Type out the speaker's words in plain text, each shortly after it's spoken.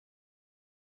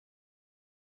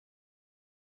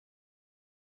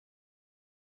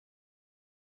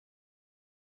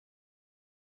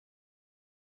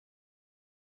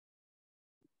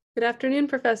Good afternoon,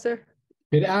 Professor.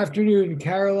 Good afternoon,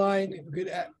 Caroline. Good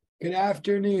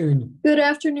afternoon. Good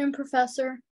afternoon,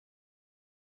 Professor.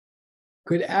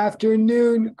 Good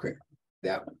afternoon.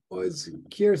 That was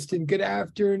Kirsten. Good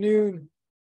afternoon.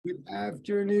 Good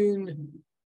afternoon.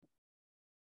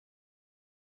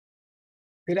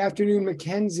 Good afternoon,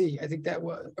 Mackenzie. I think that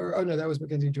was, or oh no, that was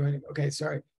Mackenzie joining. Okay,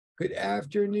 sorry. Good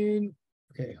afternoon.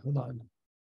 Okay, hold on.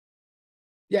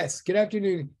 Yes, good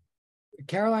afternoon,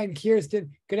 Caroline,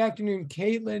 Kirsten. Good afternoon,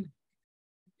 Caitlin.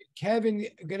 Kevin,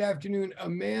 good afternoon,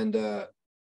 Amanda.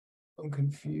 I'm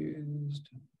confused.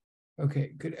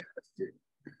 Okay, good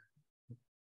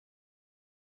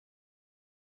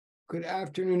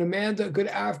afternoon, Amanda. Good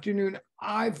afternoon,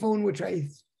 iPhone, which I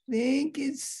think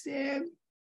is Sam.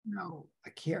 No,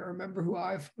 I can't remember who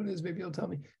iPhone is. Maybe you'll tell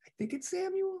me. I think it's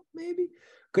Samuel, maybe.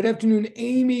 Good afternoon,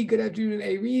 Amy. Good afternoon,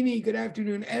 Irene. Good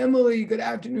afternoon, Emily. Good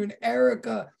afternoon,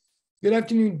 Erica. Good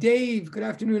afternoon, Dave. Good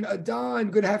afternoon,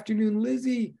 Adon. Good afternoon,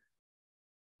 Lizzie.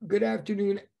 Good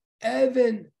afternoon,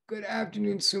 Evan. Good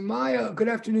afternoon, Sumaya. Good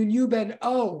afternoon, Yuben.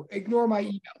 Oh, ignore my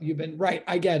email, Yuben. Right,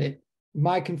 I get it.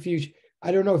 My confusion.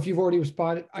 I don't know if you've already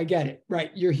responded. I get it.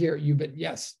 Right, you're here, Yuben.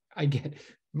 Yes, I get it.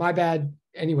 My bad.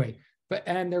 Anyway,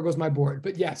 and there goes my board.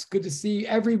 But yes, good to see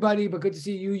everybody, but good to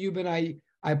see you, Yuben.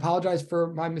 I apologize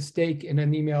for my mistake in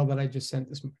an email that I just sent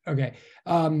this. Okay.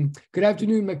 Good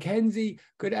afternoon, Mackenzie.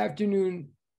 Good afternoon,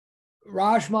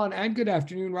 Rashman, and good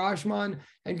afternoon, Rashman,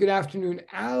 and good afternoon,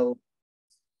 Al.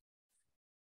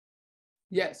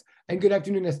 Yes, and good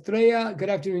afternoon, Estrella. Good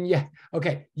afternoon. Yeah.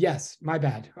 Okay. Yes. My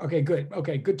bad. Okay. Good.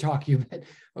 Okay. Good talk, you.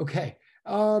 Okay.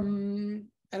 And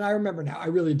I remember now. I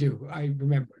really do. I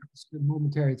remember. It's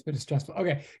momentary. It's been stressful.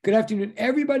 Okay. Good afternoon,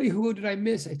 everybody. Who did I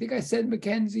miss? I think I said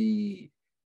Mackenzie.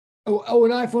 Oh,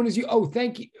 an iPhone is you. Oh,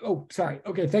 thank you. Oh, sorry.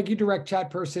 Okay. Thank you, direct chat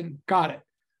person. Got it.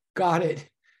 Got it.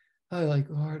 I like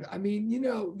hard. I mean,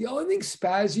 the only thing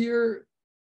spazzier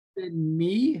than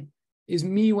me is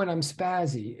me when I'm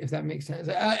spazzy, if that makes sense.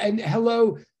 And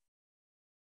hello,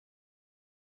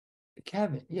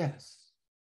 Kevin. Yes.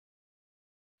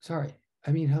 Sorry.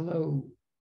 I mean, hello,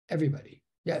 everybody.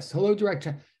 Yes. Hello, direct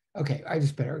chat. Okay. I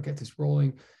just better get this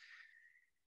rolling.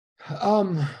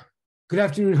 Good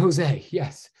afternoon, Jose.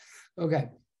 Yes. Okay.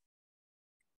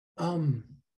 Okay.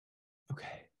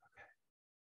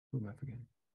 Who am I forgetting?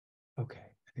 Okay.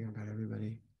 I think I got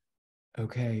everybody.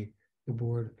 Okay. The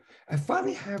board. I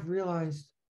finally have realized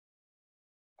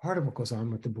part of what goes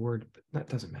on with the board, but that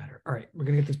doesn't matter. All right, we're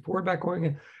going to get this board back going.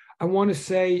 And I want to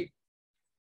say,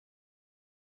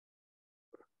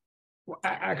 well,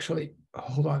 actually,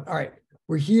 hold on. All right,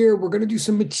 we're here. We're going to do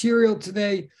some material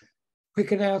today.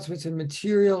 Quick announcements and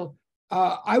material.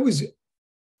 But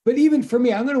even for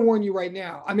me, I'm going to warn you right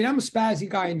now. I mean, I'm a spazzy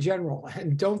guy in general,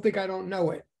 and don't think I don't know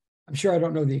it. I'm sure I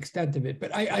don't know the extent of it,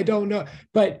 but I don't know.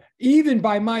 But even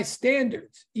by my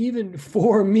standards, even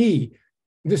for me,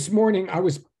 this morning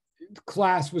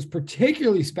class was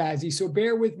particularly spazzy. So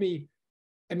bear with me.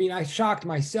 I mean, I shocked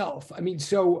myself. I mean,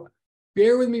 so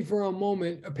bear with me for a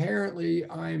moment. Apparently,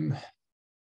 I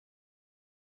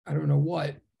don't know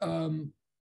what.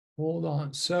 Hold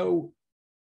on. So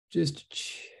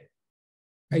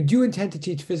I do intend to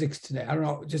teach physics today. I don't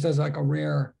know, just as like a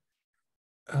rare,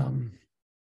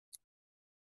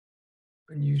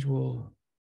 unusual,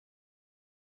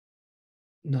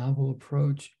 novel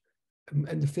approach.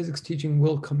 And the physics teaching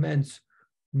will commence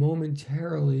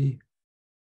momentarily.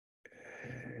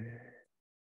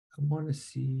 I want to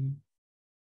see.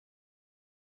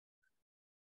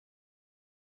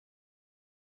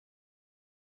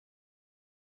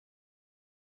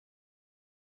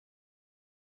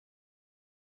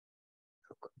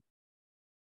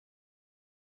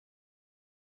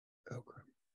 Okay.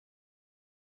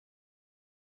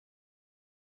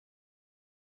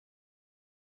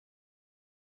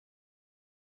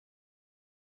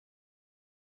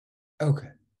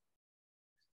 Okay.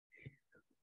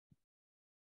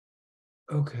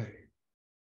 Okay.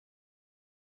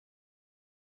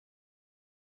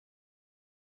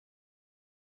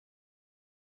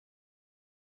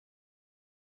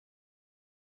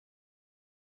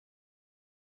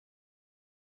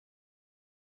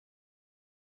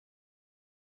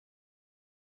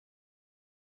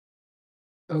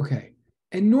 Okay.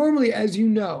 And normally, as you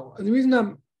know, and the reason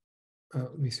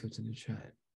let me see what's in the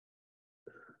chat.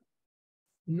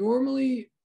 Normally,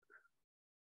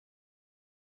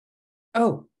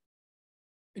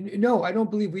 no, I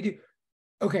don't believe we do.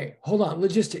 Okay, hold on.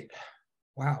 Logistic.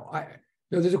 Wow.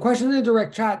 No, there's a question in the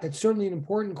direct chat that's certainly an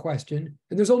important question.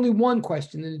 And there's only one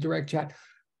question in the direct chat.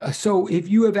 So if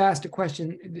you have asked a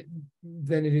question,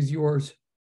 then it is yours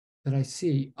that I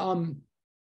see.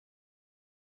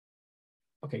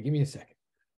 Okay, give me a second.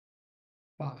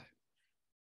 5.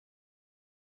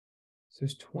 So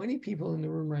there's 20 people in the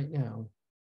room right now.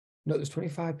 No, there's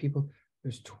 25 people.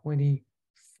 There's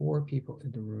 24 people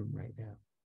in the room right now.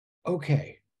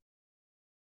 Okay.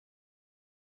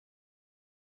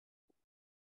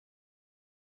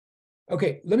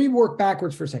 Okay, let me work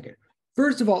backwards for a second.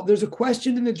 First of all, there's a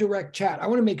question in the direct chat. I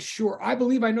want to make sure, I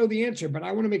believe I know the answer, but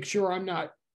I want to make sure I'm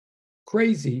not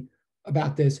crazy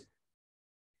about this.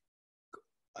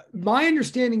 My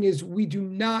understanding is we do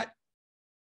not,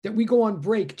 that we go on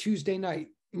break Tuesday night.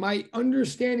 My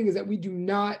understanding is that we do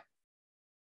not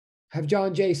have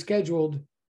John Jay scheduled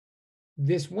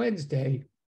this Wednesday,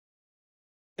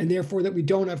 and therefore that we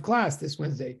don't have class this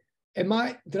Wednesday.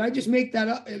 Did I just make that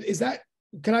up? Is that,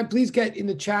 can I please get in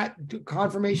the chat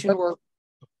confirmation or?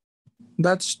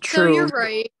 That's true. So you're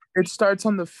right. It starts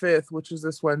on the 5th, which is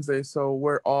this Wednesday. So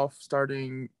we're off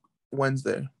starting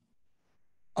Wednesday.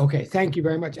 Okay, thank you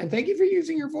very much. And thank you for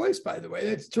using your voice, by the way.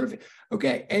 That's terrific.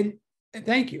 Okay, and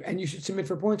thank you. And you should submit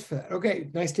for points for that. Okay,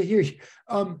 nice to hear you.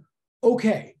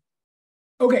 Okay,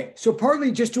 so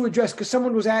partly just to address, because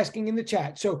someone was asking in the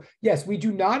chat. So yes, we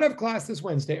do not have class this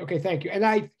Wednesday. Okay, thank you. And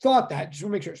I thought that, just to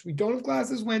make sure. So we don't have class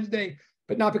this Wednesday,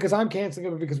 but not because I'm canceling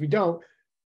it, but because we don't.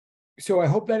 So I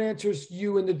hope that answers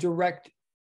you in the direct.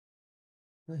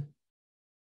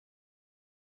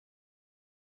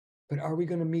 But are we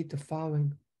going to meet the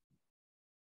following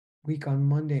week on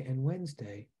Monday and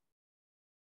Wednesday?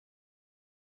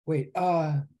 Wait,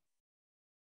 now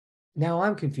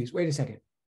I'm confused. Wait a second.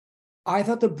 I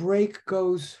thought the break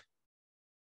goes,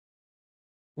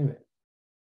 wait a minute.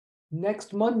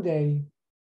 Next Monday,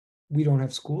 we don't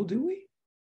have school, do we?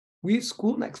 We have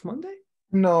school next Monday?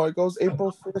 No, it goes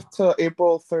April 5th to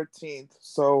April 13th.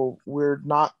 So we're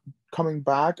not coming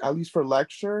back, at least for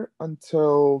lecture,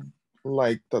 until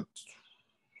like the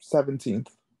 17th.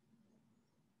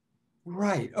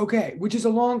 Right. Okay. Which is a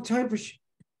long time for.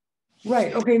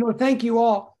 Right. Okay. No, thank you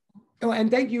all. Oh, and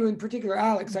thank you in particular,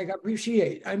 Alex. I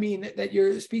appreciate. I mean, that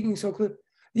you're speaking so clear.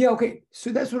 Yeah. Okay.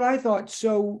 So that's what I thought.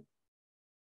 So,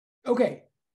 okay.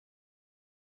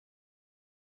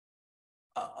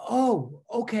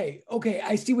 Okay. Okay.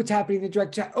 I see what's happening in the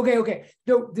direct chat. Okay.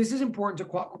 No, this is important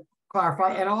to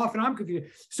clarify. And often I'm confused.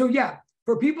 So yeah,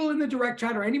 for people in the direct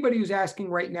chat or anybody who's asking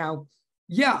right now,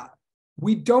 yeah,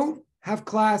 we don't have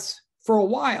class for a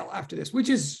while after this, which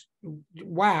is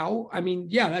wow. I mean,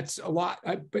 yeah, that's a lot,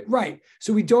 but right.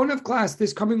 So we don't have class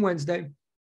this coming Wednesday,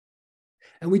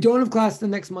 and we don't have class the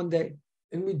next Monday,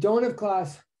 and we don't have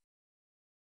class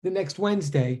the next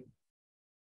Wednesday.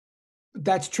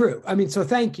 That's true. I mean, so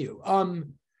thank you.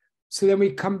 So then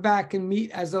we come back and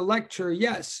meet as a lecture.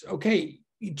 Yes. Okay.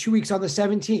 2 weeks on the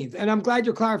 17th. And I'm glad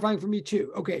you're clarifying for me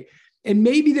too. Okay. And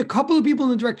maybe the couple of people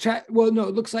in the direct chat, well, no,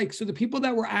 it looks like, so the people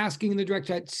that were asking in the direct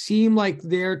chat seem like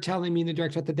they're telling me in the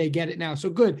direct chat that they get it now. So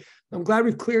good. I'm glad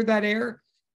we've cleared that air.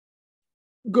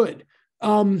 Good.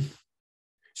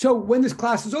 So when this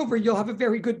class is over, you'll have a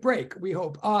very good break, we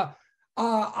hope. I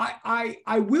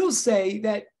will say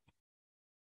that,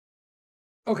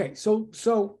 okay,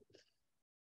 so,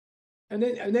 and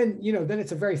then, you know, then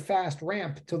it's a very fast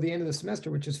ramp till the end of the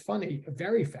semester, which is funny, a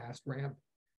very fast ramp.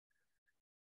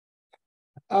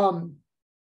 So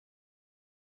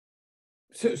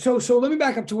let me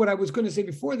back up to what I was going to say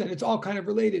before then. It's all kind of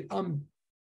related.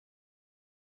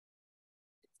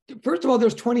 First of all,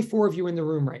 there's 24 of you in the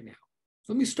room right now.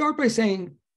 So let me start by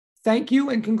saying thank you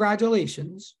and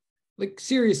congratulations. Like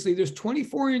seriously, there's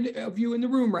 24 of you in the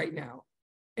room right now.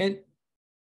 And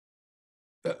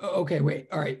okay, wait.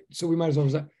 All right. So we might as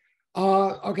well.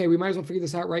 Okay, we might as well figure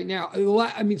this out right now.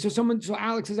 I mean, so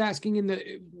Alex is asking in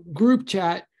the group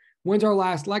chat, when's our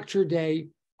last lecture day?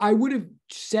 I would have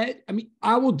said, I mean,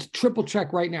 I will triple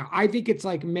check right now. I think it's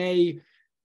like May.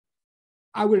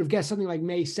 I would have guessed something like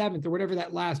May 7th or whatever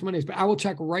that last one is, but I will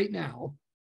check right now.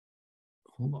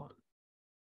 Hold on.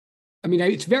 I mean,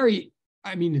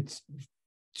 it's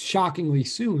shockingly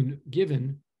soon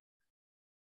given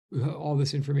all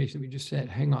this information we just said.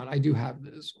 Hang on, I do have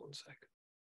this. 1 second.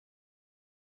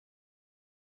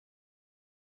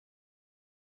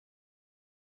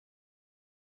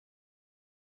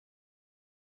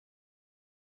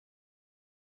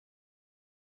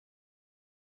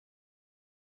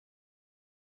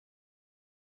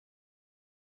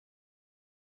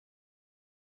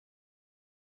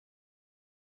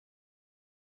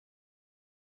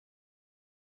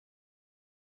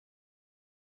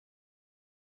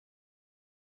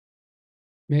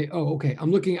 Okay.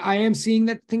 I'm looking. I am seeing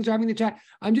that things are having the chat.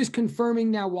 I'm just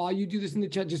confirming now while you do this in the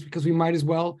chat, just because we might as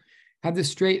well have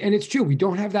this straight. And it's true. We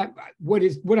don't have that. What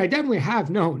I definitely have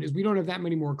known is we don't have that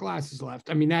many more classes left.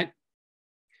 I mean, that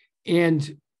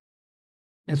And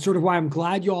that's sort of why I'm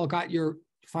glad you all got your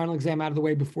final exam out of the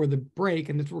way before the break.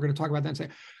 And that's what we're going to talk about then. Say,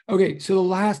 okay, so the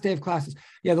last day of classes.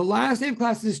 Yeah, the last day of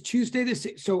classes is Tuesday the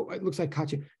 6th. So it looks like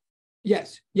Katya.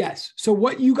 Yes, yes. So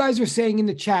what you guys are saying in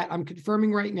the chat, I'm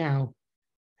confirming right now.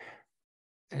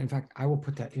 And in fact, I will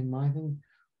put that in my thing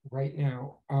right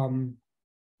now.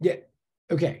 Yeah,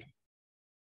 okay.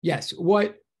 Yes,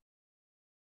 what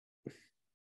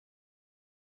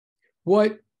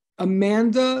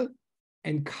Amanda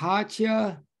and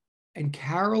Katya and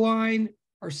Caroline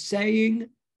are saying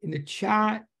in the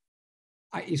chat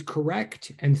is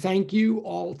correct. And thank you,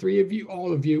 all three of you,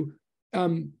 all of you,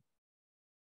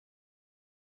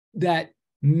 that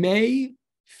May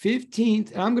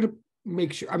 15th, and I'm going to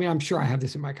make sure, I mean, I'm sure I have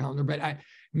this in my calendar, but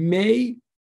May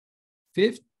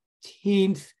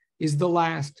 15th is the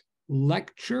last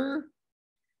lecture.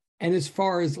 And as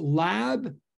far as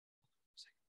lab,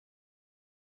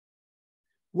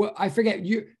 well, I forget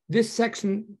this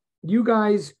section, you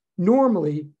guys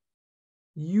normally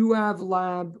you have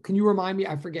lab. Can you remind me?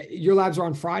 I forget. Your labs are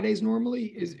on Fridays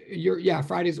normally.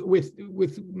 Fridays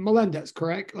with Melendez,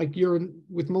 correct? Like you're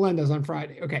with Melendez on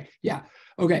Friday. Okay. Yeah.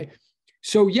 Okay.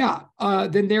 So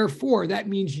then therefore that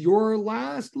means your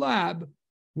last lab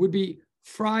would be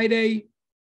Friday,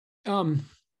 the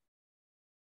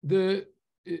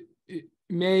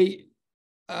May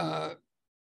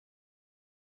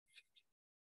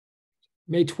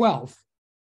 12th.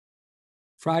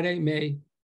 Friday, May.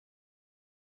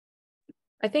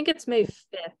 I think it's May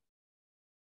 5th.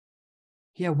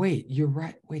 Yeah, wait, you're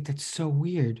right. Wait, that's so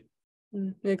weird.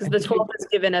 Because the 12th is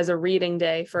given as a reading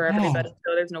day for everybody,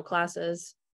 so there's no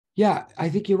classes. Yeah, I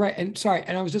think you're right. And sorry,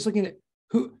 and I was just looking at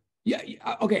who. Yeah,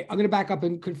 okay, I'm going to back up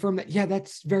and confirm that. Yeah,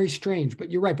 that's very strange,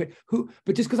 but you're right. But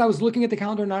just because I was looking at the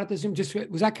calendar, not at the Zoom,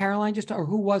 was that Caroline or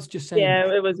who was just saying?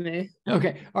 Yeah, it was me.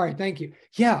 Okay, all right, thank you.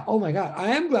 Yeah, oh my God, I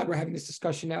am glad we're having this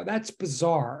discussion now. That's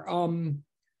bizarre.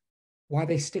 Why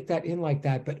they stick that in like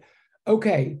that, but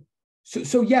okay.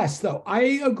 So yes, though,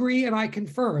 I agree and I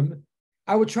confirm.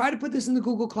 I would try to put this in the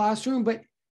Google Classroom,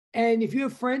 and if you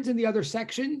have friends in the other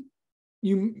section,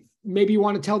 you maybe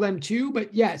want to tell them too,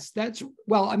 but yes,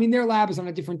 I mean, their lab is on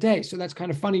a different day, so that's kind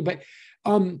of funny, but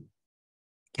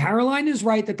Caroline is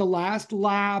right that the last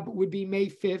lab would be May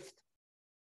 5th.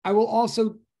 I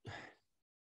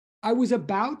was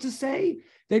about to say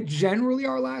that generally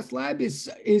our last lab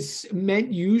is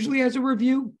meant usually as a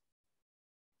review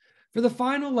for the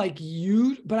final,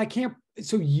 but I can't.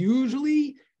 So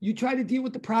usually you try to deal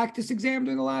with the practice exam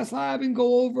during the last lab and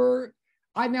go over.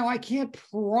 I can't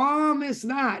promise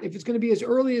that if it's going to be as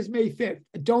early as May 5th.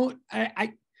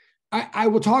 I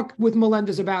will talk with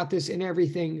Melendez about this and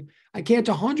everything. I can't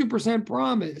 100%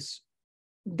 promise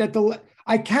that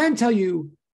I can tell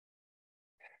you.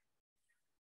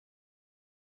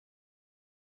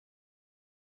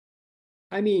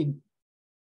 I mean,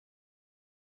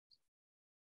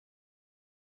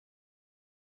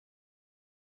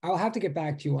 I'll have to get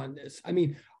back to you on this. I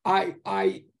mean, I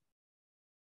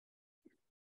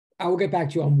will get back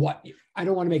to you on what. I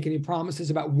don't want to make any promises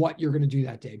about what you're going to do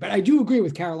that day, but I do agree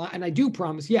with Caroline, and I do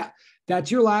promise,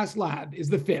 that's your last lab is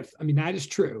the 5th. I mean, that is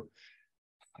true.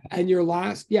 And your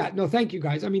last, thank you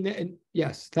guys. I mean, and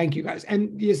yes, thank you guys.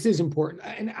 And this is important.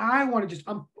 And I want to just,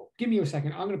 give me a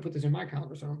second. I'm going to put this in my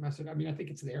calendar so I don't mess it up. I mean, I think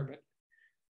it's there, but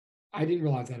I didn't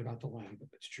realize that about the lab, but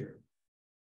it's true.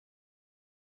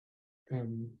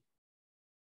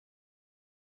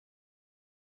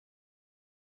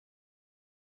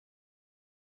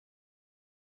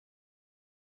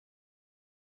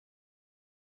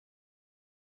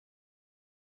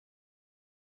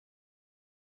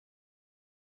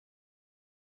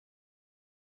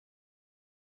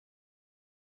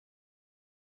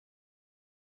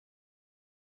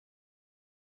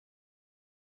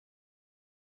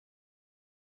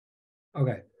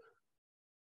 Okay.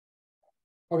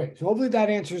 Okay, so hopefully that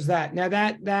answers that. Now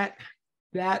that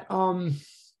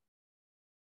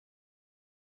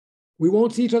we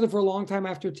won't see each other for a long time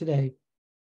after today.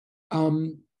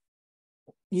 Of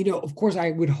course,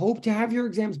 I would hope to have your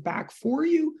exams back for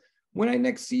you when I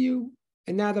next see you.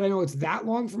 And now that I know it's that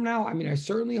long from now, I mean, I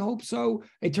certainly hope so.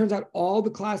 It turns out all the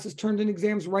classes turned in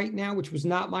exams right now, which was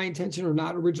not my intention or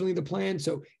not originally the plan.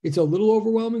 So it's a little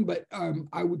overwhelming, but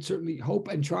I would certainly hope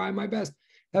and try my best.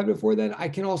 Before then, I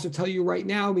can also tell you right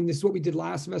now, I mean, this is what we did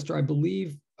last semester. I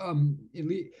believe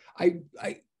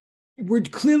we're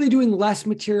clearly doing less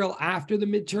material after the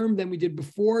midterm than we did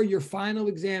before. Your final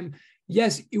exam,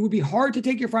 yes, it would be hard to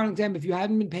take your final exam if you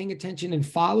hadn't been paying attention and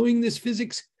following this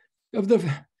physics of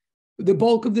the the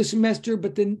bulk of the semester,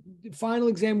 but then the final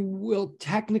exam will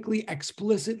technically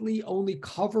explicitly only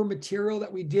cover material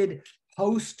that we did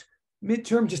post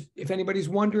midterm, just if anybody's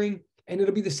wondering, and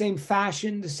it'll be the same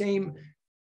fashion, the same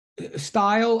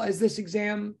style as this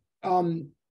exam.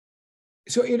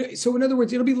 So in other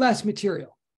words, it'll be less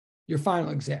material, your final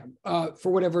exam,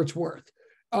 for whatever it's worth.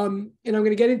 And I'm going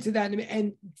to get into that.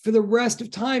 And for the rest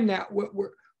of time now, what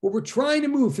we're trying to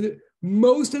move for the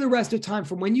most of the rest of time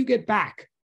from when you get back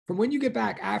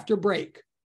after break,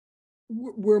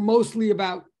 we're mostly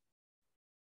about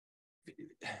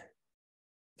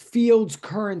fields,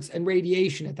 currents, and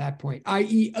radiation at that point,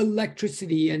 i.e.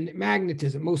 electricity and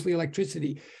magnetism, mostly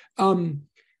electricity.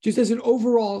 Just as an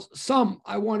overall sum,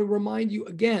 I want to remind you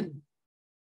again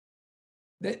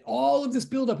that all of this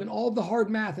buildup and all of the hard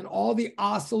math and all the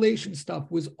oscillation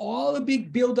stuff was all a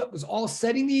big buildup, was all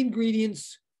setting the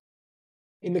ingredients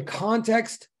in the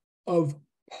context of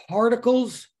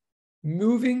particles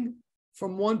moving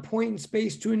from one point in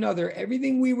space to another.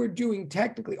 Everything we were doing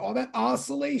technically, all that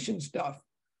oscillation stuff,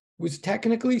 was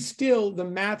technically still the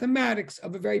mathematics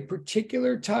of a very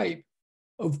particular type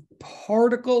of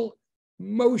particle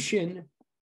motion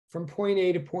from point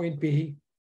A to point B,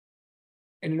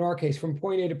 and in our case, from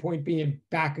point A to point B and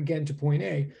back again to point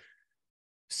A,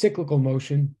 cyclical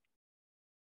motion.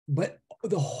 But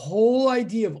the whole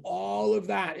idea of all of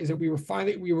that is that we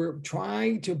were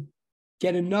trying to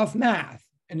get enough math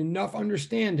and enough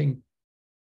understanding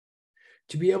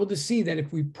to be able to see that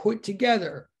if we put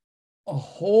together a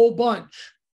whole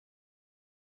bunch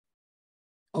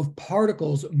of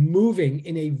particles moving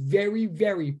in a very,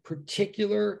 very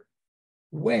particular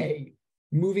way,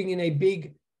 moving in a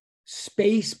big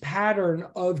space pattern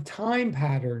of time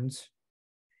patterns,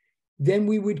 then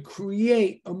we would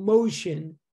create a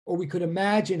motion, or we could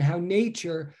imagine how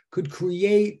nature could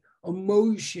create a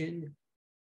motion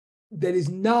that is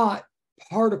not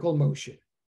particle motion.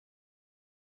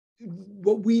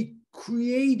 What we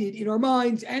created in our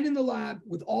minds and in the lab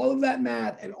with all of that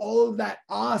math and all of that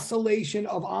oscillation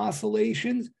of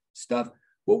oscillations stuff,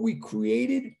 what we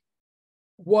created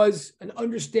was an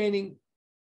understanding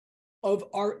of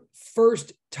our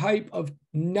first type of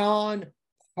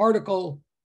non-particle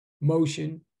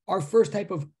motion, our first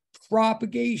type of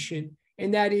propagation,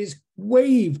 and that is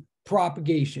wave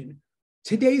propagation.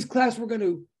 Today's class, we're going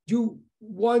to do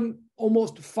one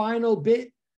almost final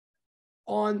bit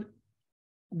on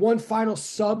one final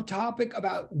subtopic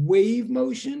about wave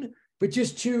motion, but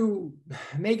just to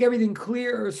make everything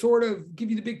clear or sort of give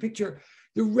you the big picture,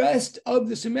 the rest of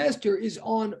the semester is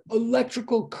on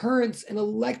electrical currents and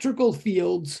electrical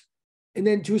fields, and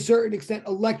then to a certain extent,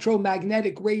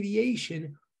 electromagnetic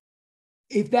radiation.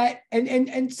 If that,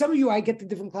 and some of you, I get the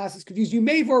different classes confused. You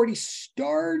may have already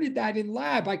started that in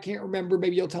lab. I can't remember.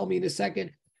 Maybe you'll tell me in a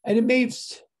second. And it may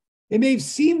have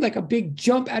seemed like a big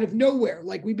jump out of nowhere.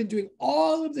 Like we've been doing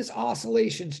all of this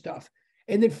oscillation stuff,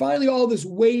 and then finally all this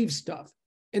wave stuff.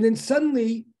 And then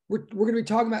suddenly we're going to be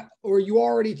talking about, or you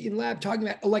already in lab talking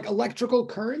about like electrical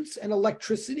currents and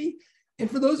electricity. And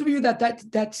for those of you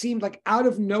that seemed like out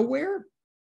of nowhere,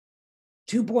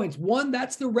 2 points. One,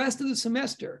 that's the rest of the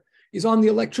semester is on the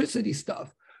electricity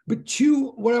stuff. But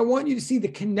two, what I want you to see, the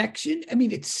connection. I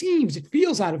mean, it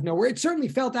feels out of nowhere. It certainly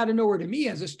felt out of nowhere to me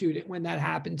as a student when that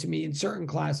happened to me in certain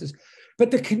classes.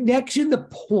 But the connection, the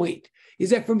point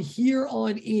is that from here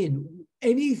on in,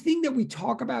 anything that we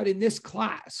talk about in this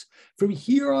class, from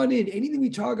here on in, anything we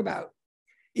talk about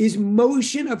is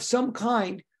motion of some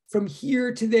kind from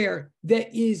here to there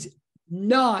that is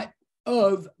not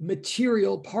of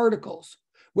material particles,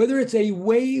 whether it's a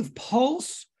wave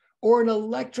pulse or an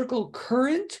electrical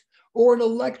current or an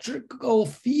electrical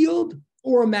field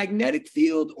or a magnetic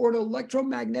field or an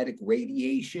electromagnetic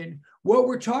radiation. What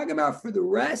we're talking about for the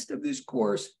rest of this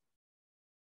course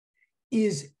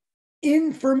is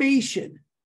information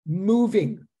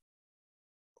moving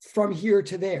from here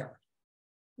to there,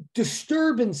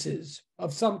 disturbances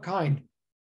of some kind,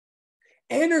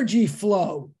 energy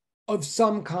flow of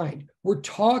some kind. We're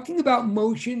talking about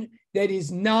motion that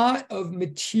is not of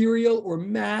material or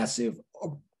massive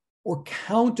or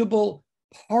countable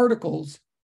particles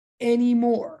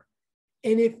anymore.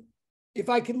 And if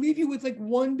I could leave you with like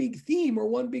one big theme or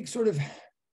one big sort of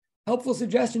helpful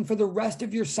suggestion for the rest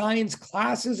of your science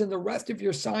classes and the rest of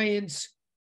your science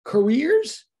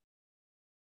careers,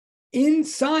 in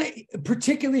science,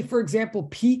 particularly, for example,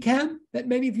 PChem, that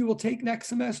many of you will take next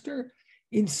semester,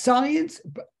 in science,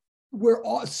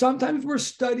 sometimes we're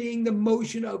studying the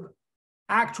motion of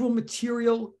actual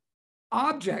material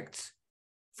objects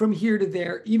from here to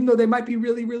there, even though they might be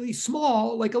really, really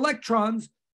small, like electrons.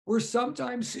 We're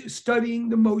sometimes studying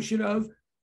the motion of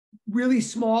really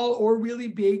small or really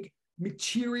big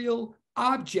material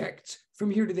objects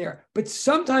from here to there. But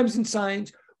sometimes in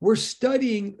science, we're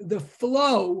studying the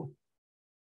flow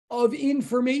of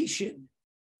information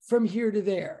from here to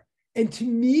there. And to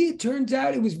me, it turns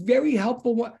out it was very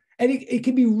helpful. And it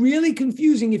can be really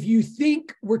confusing if you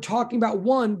think we're talking about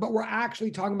one, but we're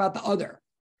actually talking about the other.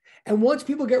 And once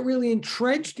people get really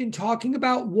entrenched in talking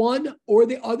about one or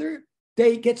the other,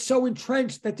 they get so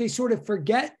entrenched that they sort of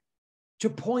forget to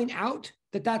point out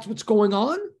that that's what's going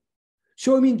on.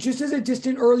 So, I mean, just as a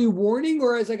distant early warning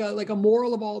or as like a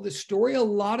moral of all this story, a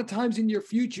lot of times in your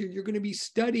future, you're going to be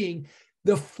studying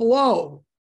the flow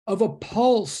of a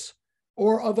pulse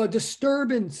or of a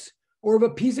disturbance or of a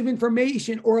piece of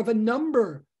information or of a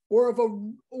number or of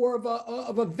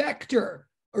a vector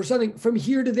or something from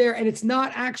here to there. And it's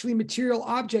not actually a material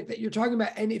object that you're talking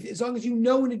about. And as long as you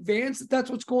know in advance that that's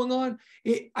what's going on,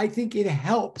 I think it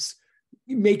helps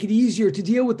make it easier to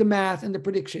deal with the math and the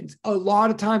predictions. A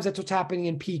lot of times that's what's happening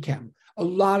in PChem. A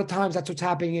lot of times that's what's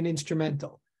happening in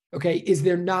instrumental. Okay, is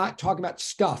they're not talking about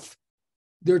stuff.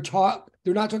 They're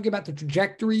not talking about the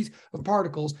trajectories of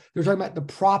particles. They're talking about the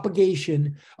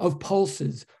propagation of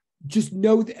pulses. Just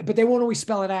know that, but they won't always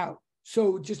spell it out.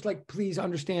 So just like, please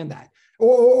understand that.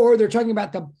 Or they're talking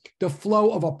about the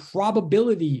flow of a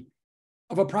probability.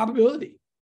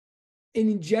 And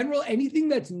in general, anything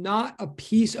that's not a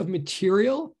piece of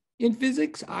material in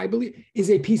physics, I believe,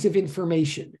 is a piece of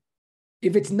information.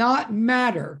 If it's not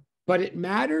matter, but it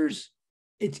matters,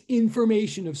 it's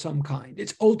information of some kind.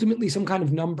 It's ultimately some kind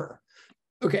of number.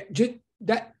 Okay,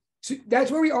 so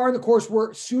that's where we are in the course.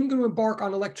 We're soon going to embark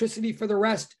on electricity for the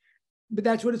rest, but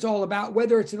that's what it's all about.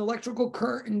 Whether it's an electrical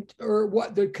current or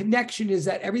what, the connection is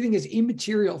that everything is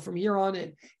immaterial from here on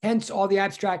in, hence all the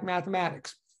abstract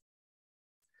mathematics.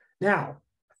 Now,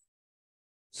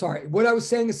 sorry, what I was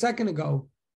saying a second ago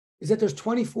is that there's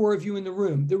 24 of you in the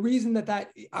room. The reason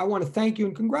that I want to thank you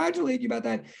and congratulate you about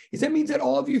that is that means that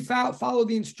all of you follow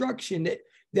the instruction,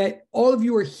 that all of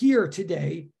you are here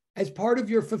today as part of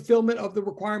your fulfillment of the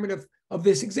requirement of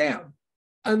this exam.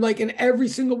 Unlike in every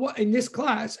single one in this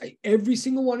class, every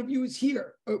single one of you is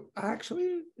here. Oh,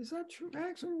 actually, is that true?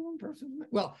 Actually, one person.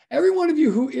 Well, every one of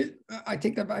you who is, I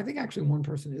take that. But I think actually one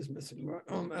person is missing,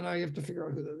 and I have to figure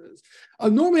out who that is.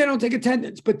 Normally, I don't take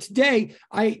attendance, but today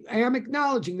I am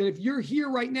acknowledging that if you're here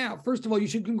right now, first of all, you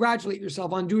should congratulate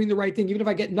yourself on doing the right thing. Even if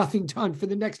I get nothing done for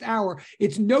the next hour,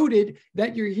 it's noted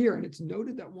that you're here, and it's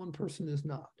noted that one person is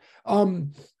not.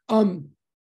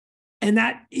 And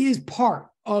that is part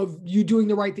of you doing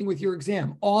the right thing with your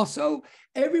exam. Also,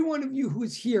 every one of you who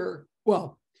is here,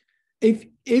 well, if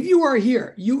you are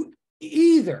here, you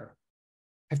either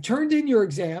have turned in your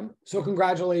exam, so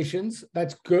congratulations,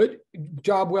 that's good,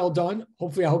 job well done.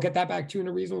 Hopefully I'll get that back to you in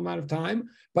a reasonable amount of time,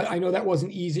 but I know that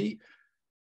wasn't easy.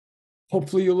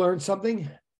 Hopefully you learned something.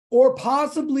 Or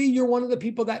possibly you're one of the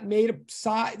people that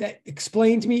that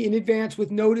explained to me in advance with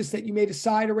notice that you made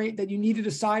that you needed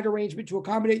a side arrangement to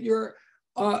accommodate your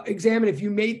exam. And if you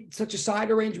made such a side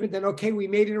arrangement, then okay, we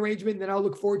made an arrangement, and then I'll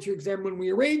look forward to your exam when we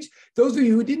arrange. Those of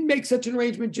you who didn't make such an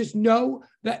arrangement, just know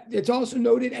that it's also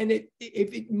noted, and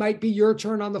it might be your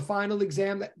turn on the final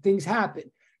exam that things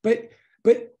happen. But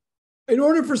in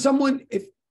order for someone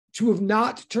to have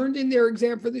not turned in their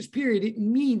exam for this period, it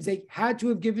means they had to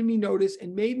have given me notice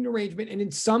and made an arrangement. And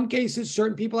in some cases,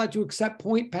 certain people had to accept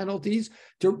point penalties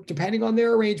depending on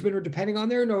their arrangement or depending on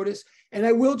their notice. And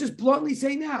I will just bluntly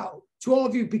say now to all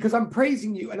of you, because I'm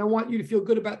praising you and I want you to feel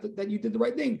good about that you did the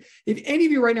right thing. If any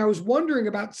of you right now is wondering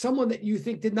about someone that you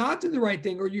think did not do the right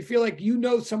thing, or you feel like you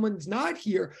know someone's not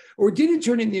here or didn't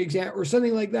turn in the exam or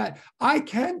something like that, I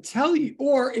can tell you,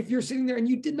 or if you're sitting there and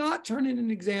you did not turn in an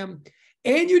exam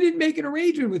and you didn't make an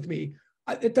arrangement with me,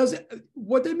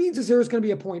 what that means is there is going to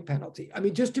be a point penalty. I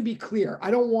mean, just to be clear,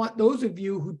 I don't want those of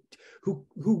you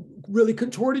who really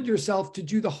contorted yourself to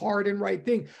do the hard and right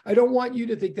thing. I don't want you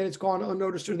to think that it's gone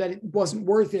unnoticed or that it wasn't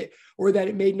worth it or that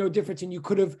it made no difference. And you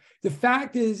could have, the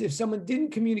fact is, if someone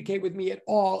didn't communicate with me at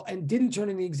all and didn't turn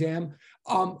in the exam,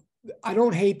 I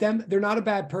don't hate them. They're not a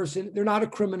bad person. They're not a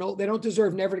criminal. They don't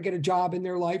deserve never to get a job in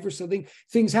their life or something.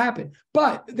 Things happen,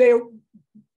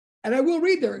 and I will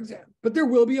read their exam, but there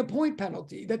will be a point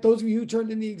penalty that those of you who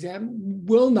turned in the exam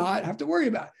will not have to worry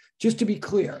about, just to be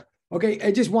clear. Okay,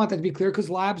 I just want that to be clear because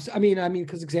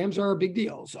because exams are big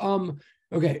deals.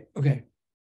 Okay.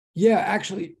 Yeah,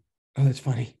 actually, that's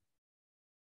funny.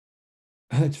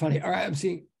 All right, I'm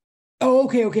seeing,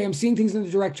 okay, I'm seeing things in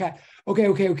the direct chat.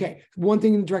 Okay. One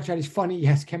thing in the direct chat is funny.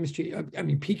 Yes, chemistry,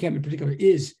 PChem in particular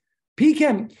is,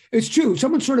 PChem, it's true.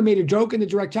 Someone sort of made a joke in the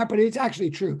direct chat, but it's actually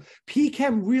true.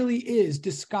 PChem really is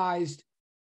disguised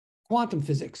quantum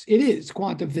physics. It is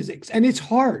quantum physics, and it's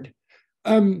hard.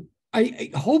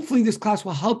 I hopefully this class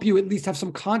will help you at least have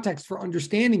some context for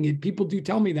understanding it. People do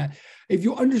tell me that if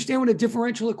you understand what a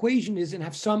differential equation is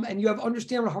and you have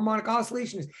understand what harmonic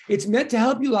oscillation is, it's meant to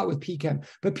help you a lot with PChem.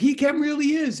 But PChem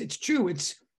really is. It's true.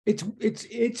 It's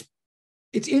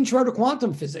intro to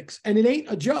quantum physics, and it ain't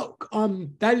a joke.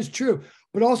 That is true.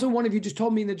 But also, one of you just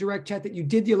told me in the direct chat that you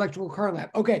did the electrical current lab.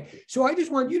 Okay, so I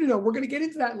just want you to know we're going to get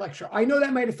into that lecture. I know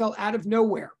that might have felt out of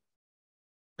nowhere,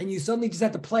 and you suddenly just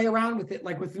have to play around with it,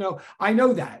 I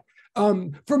know that.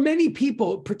 For many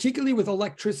people, particularly with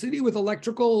electricity, with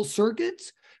electrical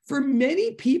circuits, for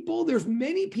many people, there's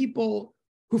many people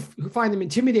who find them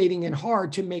intimidating and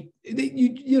hard to make. They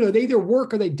either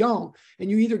work or they don't,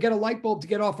 and you either get a light bulb to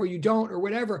get off or you don't, or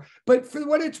whatever. But for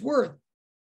what it's worth,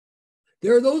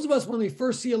 there are those of us when we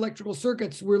first see electrical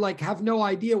circuits, we're like, have no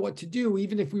idea what to do,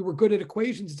 even if we were good at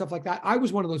equations and stuff like that. I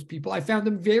was one of those people. I found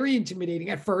them very intimidating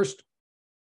at first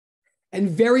and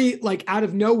very out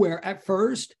of nowhere at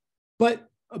first. But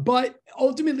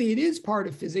ultimately it is part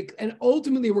of physics. And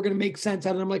ultimately we're going to make sense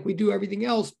out of them like we do everything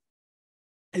else.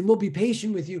 And we'll be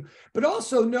patient with you. But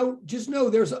also just know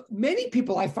there's many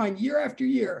people I find year after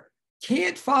year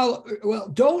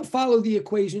don't follow the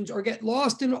equations or get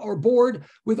lost in or bored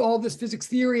with all this physics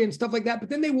theory and stuff like that. But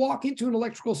then they walk into an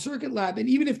electrical circuit lab, and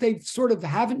even if they sort of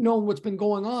haven't known what's been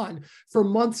going on for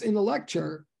months in the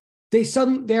lecture,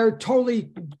 they're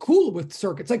totally cool with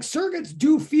circuits. Like circuits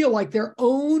do feel like their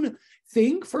own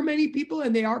thing for many people,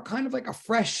 and they are kind of like a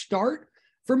fresh start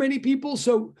for many people.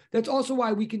 So that's also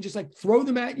why we can just throw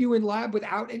them at you in lab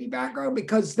without any background,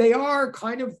 because they are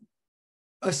kind of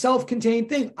a self-contained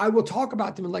thing. I will talk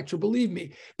about them in lecture, believe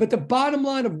me. But the bottom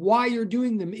line of why you're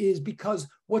doing them is because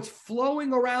what's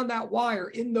flowing around that wire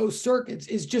in those circuits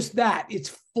is just that. It's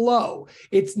flow.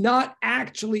 It's not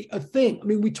actually a thing. I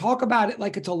mean, we talk about it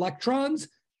like it's electrons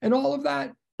and all of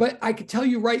that, but I could tell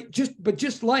you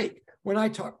just like when I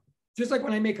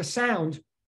make a sound,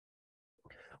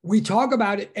 we talk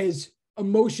about it as a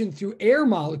motion through air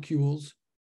molecules.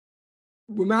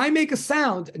 When I make a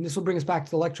sound, and this will bring us back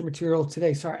to the lecture material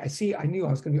today. Sorry, I knew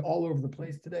I was going to be all over the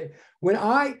place today.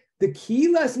 The key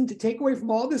lesson to take away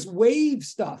from all this wave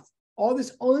stuff, all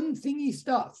this unthingy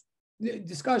stuff,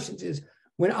 discussions is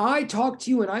when I talk to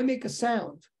you and I make a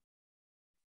sound,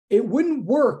 it wouldn't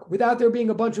work without there being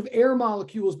a bunch of air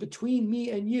molecules between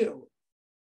me and you.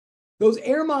 Those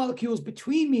air molecules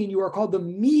between me and you are called the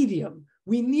medium.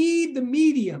 We need the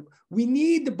medium. We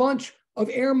need the bunch of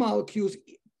air molecules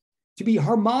to be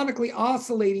harmonically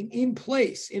oscillating in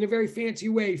place in a very fancy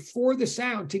way for the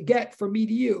sound to get from me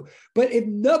to you. But if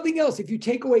nothing else, if you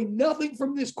take away nothing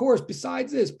from this course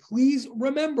besides this, please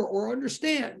remember or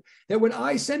understand that when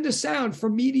I send a sound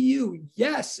from me to you,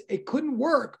 yes, it couldn't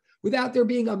work without there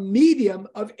being a medium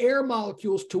of air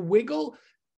molecules to wiggle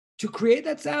to create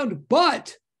that sound.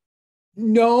 But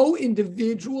no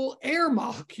individual air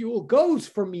molecule goes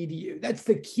from me to you. That's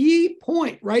the key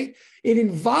point, right? It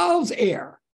involves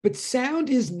air. But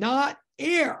sound is not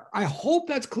air. I hope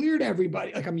that's clear to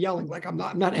everybody. I'm yelling, I'm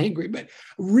not angry, but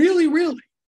really,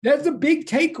 that's the big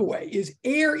takeaway is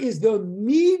air is the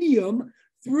medium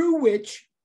through which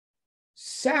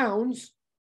sounds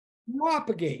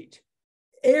propagate.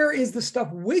 Air is the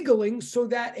stuff wiggling so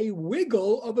that a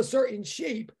wiggle of a certain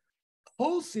shape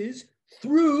pulses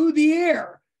through the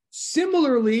air.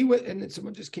 Similarly, and then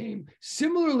someone just came,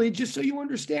 just so you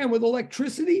understand with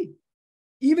electricity,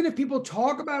 even if people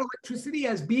talk about electricity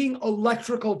as being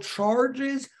electrical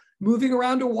charges moving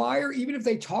around a wire, even if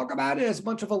they talk about it as a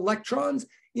bunch of electrons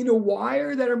in a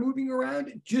wire that are moving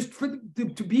around, just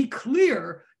to be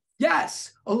clear,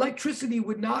 yes, electricity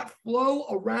would not flow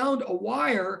around a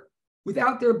wire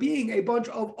without there being a bunch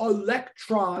of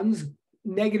electrons,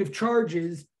 negative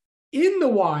charges, in the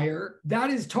wire. That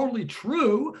is totally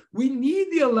true. We need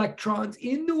the electrons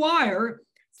in the wire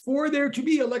for there to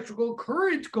be electrical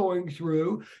current going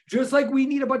through, just like we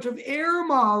need a bunch of air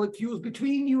molecules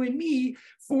between you and me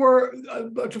for a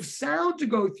bunch of sound to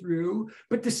go through.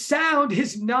 But the sound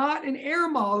is not an air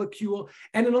molecule,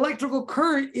 and an electrical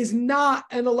current is not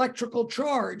an electrical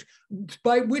charge,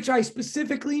 by which I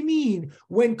specifically mean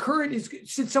when current is,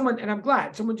 and I'm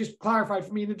glad someone just clarified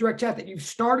for me in the direct chat that you've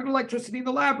started electricity in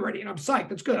the lab already, and I'm psyched.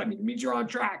 That's good. I mean, it means you're on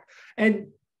track. And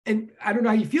I don't know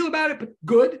how you feel about it, but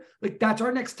good. That's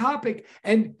our next topic.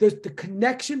 And the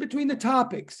connection between the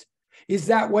topics is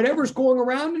that whatever's going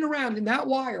around and around in that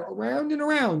wire, around and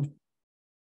around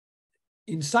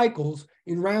in cycles,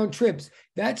 in round trips,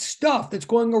 that stuff that's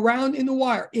going around in the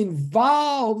wire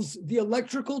involves the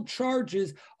electrical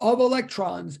charges of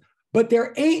electrons, but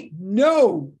there ain't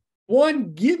no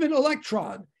one given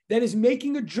electron that is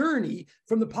making a journey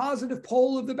from the positive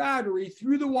pole of the battery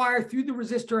through the wire, through the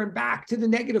resistor, and back to the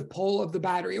negative pole of the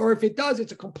battery. Or if it does,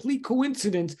 it's a complete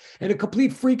coincidence and a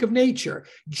complete freak of nature.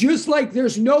 Just like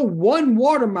there's no one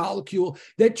water molecule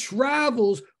that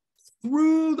travels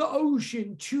through the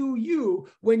ocean to you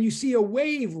when you see a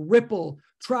wave ripple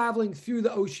traveling through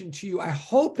the ocean to you. I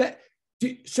hope that,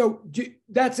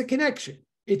 that's a connection.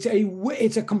 It's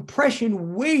a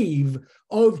compression wave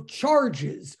of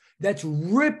charges that's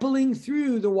rippling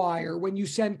through the wire when you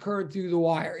send current through the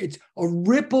wire. It's a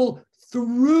ripple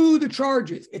through the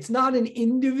charges. It's not an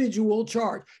individual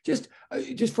charge. Just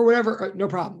for whatever, no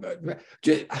problem.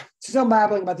 Since I'm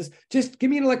babbling about this, just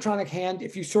give me an electronic hand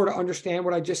if you sort of understand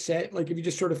what I just said. Like if you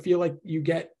just sort of feel like you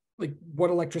get like what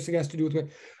electricity has to do with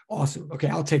it. Awesome. Okay,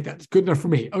 I'll take that. It's good enough for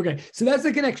me. Okay, so that's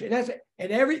the connection. That's it.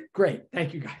 And great.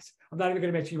 Thank you guys. I'm not even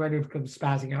going to mention you right now because I'm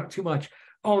spazzing out too much.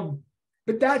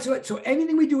 But that's what, so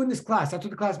anything we do in this class, that's what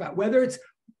the class is about, whether it's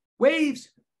waves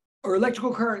or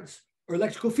electrical currents or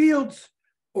electrical fields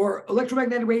or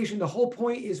electromagnetic radiation, the whole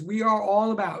point is we are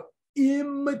all about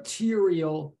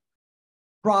immaterial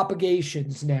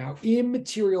propagations now,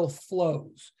 immaterial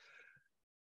flows.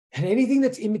 And anything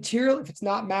that's immaterial, if it's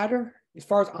not matter, as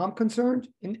far as I'm concerned,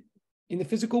 in the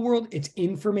physical world, it's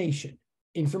information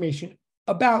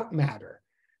about matter.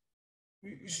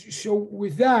 So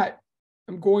with that,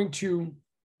 I'm going to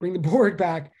bring the board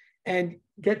back and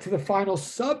get to the final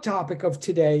subtopic of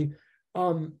today.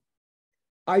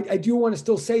 I do want to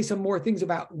still say some more things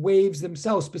about waves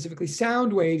themselves, specifically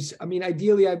sound waves. I mean,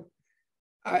 ideally, so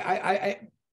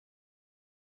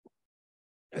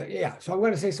I'm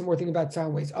going to say some more things about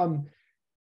sound waves.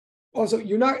 Also,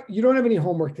 you don't have any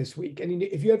homework this week. I mean,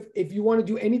 if you want to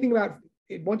do anything about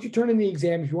it, once you turn in the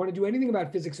exam, if you want to do anything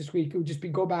about physics this week, it would just be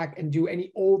go back and do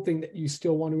any old thing that you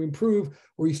still want to improve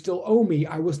or you still owe me.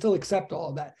 I will still accept all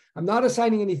of that. I'm not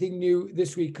assigning anything new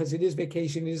this week because it is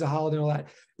vacation, it is a holiday and all that.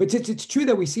 But it's true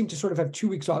that we seem to sort of have 2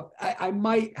 weeks off. I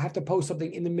might have to post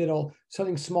something in the middle,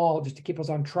 something small just to keep us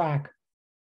on track.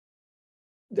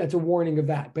 That's a warning of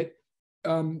that. But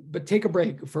take a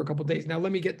break for a couple of days. Now,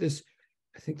 let me get this.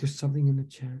 I think there's something in the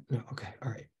chat. No, okay.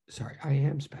 All right. Sorry. I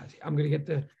am spazzy. I'm going to get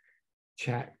the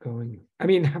chat going. I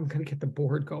mean, I'm going to get the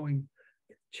board going.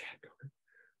 Get the chat going.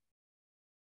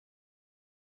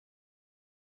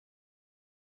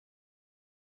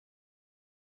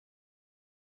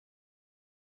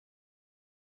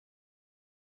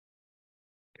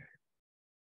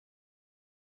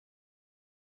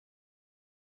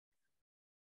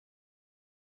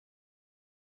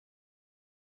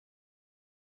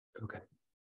 Okay.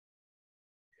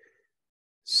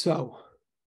 So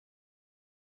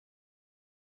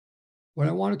what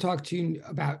I want to talk to you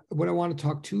about,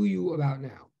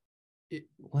 now,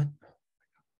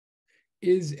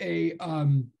 is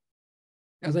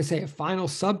as I say, a final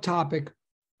subtopic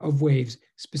of waves.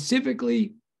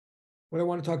 Specifically, what I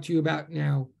want to talk to you about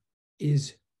now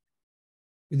is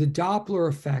the Doppler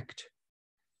effect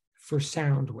for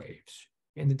sound waves.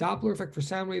 And the Doppler effect for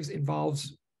sound waves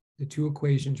involves the two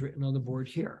equations written on the board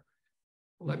here.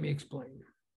 Let me explain.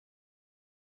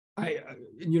 And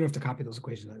you don't have to copy those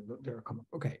equations. They'll come up.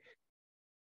 Okay.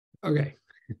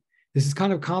 This is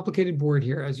kind of a complicated board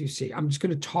here, as you see. I'm just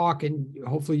going to talk, and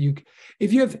hopefully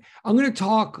I'm going to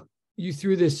talk you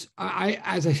through this.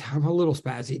 I'm a little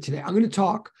spazzy today. I'm going to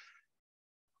talk.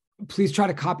 Please try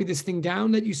to copy this thing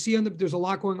down that you see there's a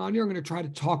lot going on here. I'm going to try to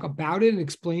talk about it and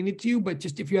explain it to you. But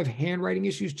just if you have handwriting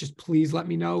issues, just please let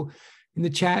me know in the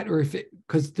chat, or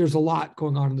because there's a lot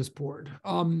going on this board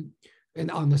and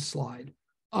on this slide.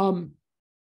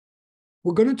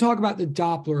 We're going to talk about the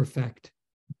Doppler effect,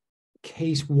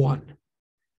 case 1.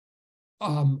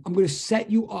 I'm going to set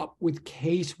you up with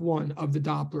case 1 of the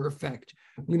Doppler effect.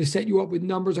 I'm going to set you up with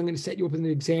numbers. I'm going to set you up with an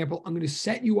example. I'm going to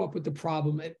set you up with the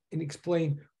problem and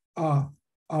explain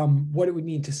what it would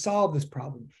mean to solve this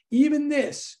problem. Even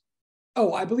this.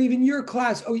 Oh, I believe in your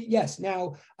class. Oh, yes.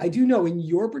 Now, I do know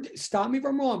stop me if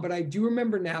I'm wrong, but I do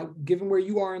remember now, given where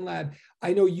you are in lab,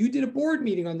 I know you did a board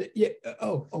meeting on the,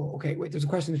 okay. Wait, there's a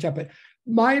question in the chat, but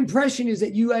my impression is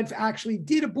that you had actually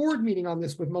did a board meeting on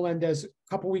this with Melendez a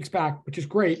couple of weeks back, which is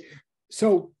great.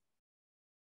 So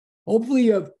hopefully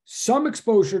you have some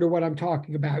exposure to what I'm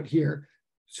talking about here.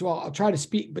 So I'll try to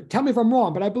speak, but tell me if I'm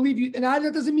wrong, but I believe you, and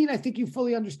that doesn't mean I think you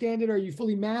fully understand it or you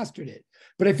fully mastered it,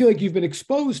 but I feel like you've been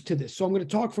exposed to this. So I'm going to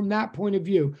talk from that point of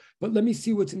view, but let me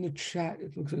see what's in the chat.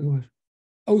 It looks like it was,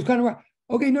 it's kind of right.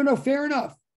 Okay. No, fair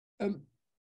enough.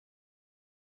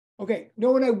 Okay.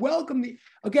 No, and I welcome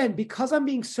again, because I'm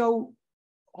being so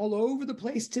all over the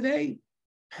place today.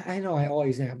 I know I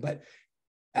always am, but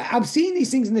I'm seeing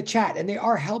these things in the chat and they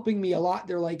are helping me a lot.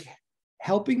 They're like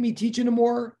helping me teach in a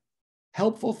more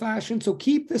helpful fashion. So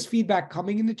keep this feedback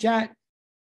coming in the chat.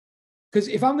 Because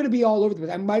if I'm going to be all over the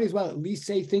place, I might as well at least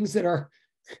say things that are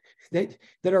that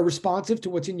are responsive to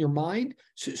what's in your mind.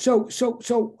 So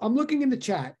I'm looking in the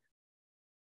chat.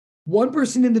 One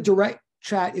person in the direct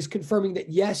chat is confirming that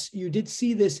yes, you did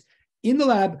see this in the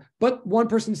lab, but one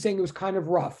person is saying it was kind of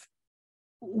rough,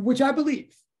 which I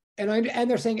believe. And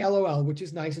they're saying LOL, which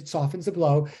is nice. It softens the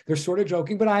blow. They're sort of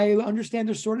joking, but I understand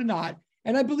they're sort of not.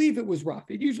 And I believe it was rough.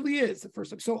 It usually is the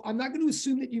first time. So I'm not going to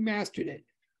assume that you mastered it.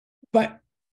 But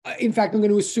in fact, I'm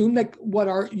going to assume that what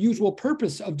our usual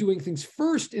purpose of doing things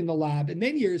first in the lab and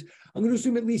then years, I'm going to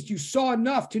assume at least you saw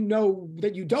enough to know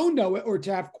that you don't know it, or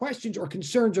to have questions or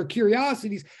concerns or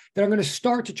curiosities that I'm going to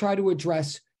start to try to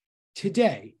address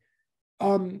today.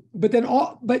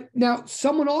 But now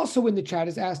someone also in the chat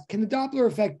has asked, can the Doppler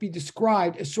effect be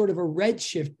described as sort of a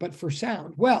redshift, but for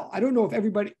sound? Well, I don't know if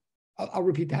everybody, I'll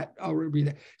repeat that.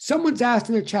 Someone's asked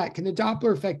in the chat, can the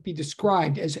Doppler effect be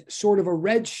described as sort of a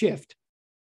redshift,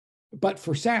 but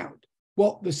for sound?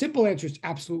 Well, the simple answer is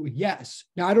absolutely yes.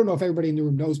 Now, I don't know if everybody in the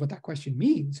room knows what that question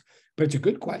means, but it's a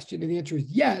good question. And the answer is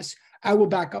yes. I will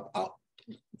back up.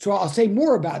 So I'll say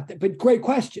more about that, but great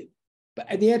question.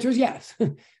 And the answer is yes.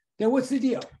 Now, what's the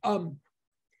deal?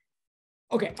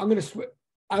 Okay,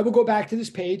 I will go back to this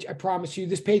page. I promise you,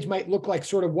 this page might look like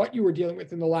sort of what you were dealing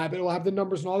with in the lab. It'll have the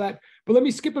numbers and all that. But let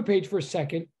me skip a page for a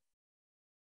second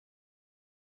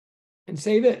and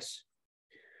say this.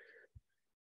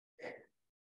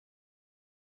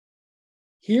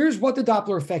 Here's what the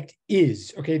Doppler effect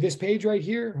is. Okay, this page right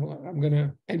here. Hold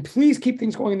on, and please keep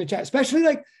things going in the chat, especially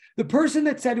like the person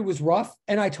that said it was rough,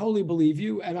 and I totally believe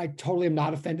you, and I totally am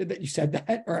not offended that you said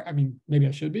that, or I mean, maybe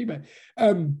I should be,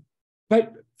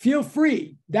 but feel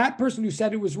free, that person who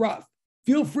said it was rough,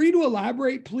 feel free to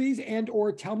elaborate, please, and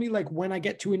or tell me like when I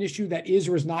get to an issue that is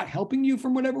or is not helping you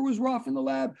from whatever was rough in the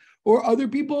lab, or other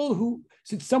people who,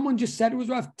 since someone just said it was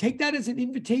rough, take that as an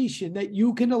invitation that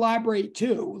you can elaborate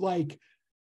too. Like,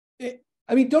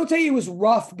 I mean, don't say it was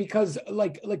rough because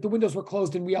like the windows were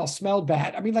closed and we all smelled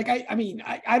bad. I mean, like,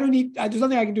 I don't need, there's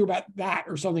nothing I can do about that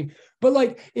or something. But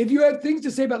like, if you have things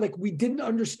to say about like, we didn't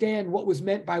understand what was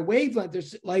meant by wavelength,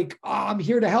 there's like, I'm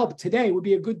here to help. Today would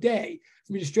be a good day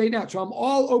for me to straighten out. So I'm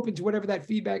all open to whatever that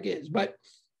feedback is. But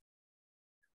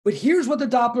here's what the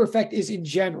Doppler effect is in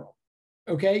general,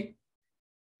 okay?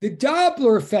 The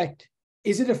Doppler effect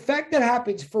is an effect that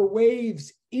happens for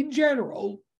waves in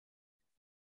general.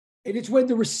 And it's when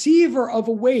the receiver of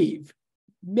a wave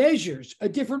measures a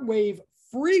different wave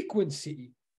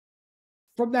frequency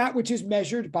from that which is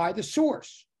measured by the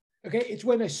source. Okay, it's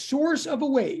when a source of a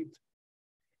wave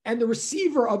and the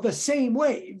receiver of the same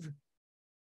wave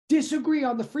disagree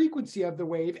on the frequency of the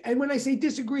wave. And when I say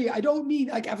disagree, I don't mean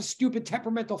like have a stupid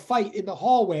temperamental fight in the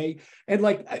hallway and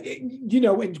like,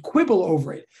 and quibble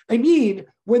over it. I mean,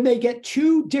 when they get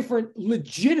two different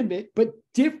legitimate but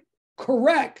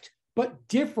correct but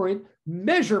different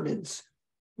measurements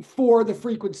for the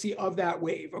frequency of that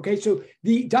wave. Okay, so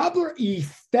the Doppler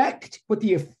effect, what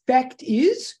the effect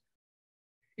is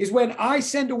when I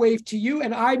send a wave to you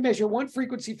and I measure one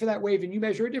frequency for that wave and you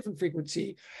measure a different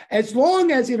frequency, as long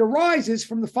as it arises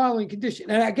from the following condition.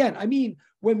 And again, I mean,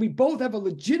 when we both have a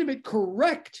legitimate,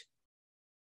 correct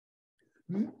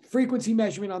frequency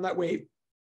measurement on that wave.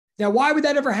 Now, why would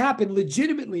that ever happen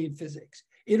legitimately in physics?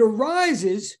 It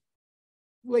arises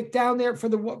like down there for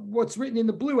the what's written in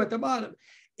the blue at the bottom.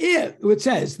 If it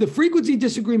says the frequency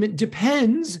disagreement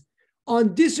depends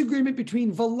on disagreement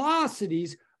between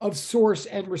velocities of source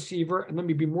and receiver. And let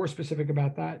me be more specific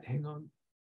about that. Hang on.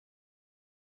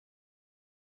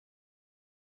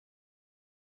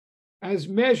 As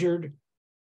measured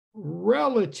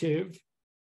relative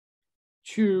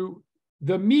to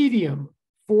the medium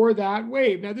for that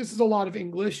wave. Now, this is a lot of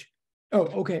English. Oh,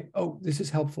 okay. Oh, this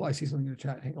is helpful. I see something in the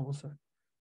chat. Hang on one second.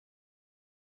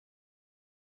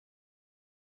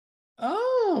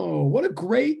 Oh, what a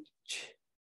great.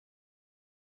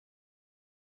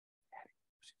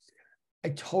 I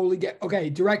totally get. Okay,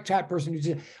 direct chat person who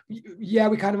said, yeah,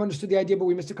 we kind of understood the idea, but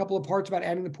we missed a couple of parts about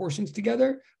adding the portions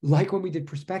together, like when we did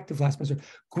perspective last semester.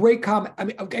 Great comment. I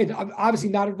mean, okay, obviously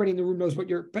not everybody in the room knows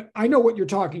but I know what you're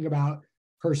talking about,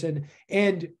 person.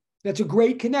 And that's a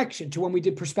great connection to when we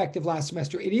did perspective last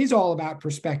semester. It is all about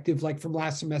perspective, like from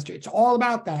last semester. It's all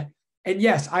about that. And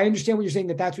yes, I understand what you're saying,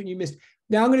 that's what you missed.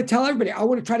 Now I'm going to tell everybody, I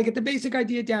want to try to get the basic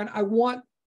idea down.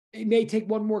 It may take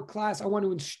one more class. I want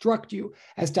to instruct you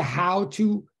as to how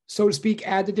to, so to speak,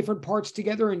 add the different parts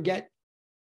together and get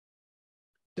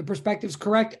the perspectives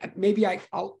correct. Maybe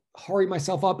I'll hurry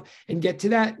myself up and get to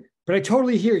that, but I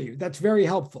totally hear you. That's very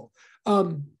helpful.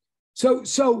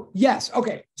 So yes,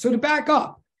 okay. So to back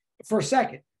up for a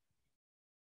second,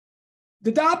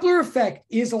 the Doppler effect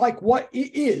is like what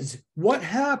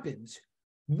happens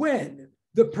when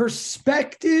the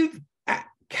perspective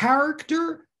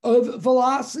character of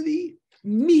velocity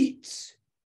meets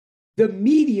the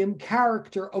medium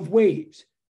character of waves.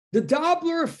 The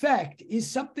Doppler effect is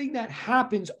something that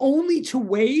happens only to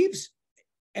waves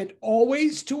and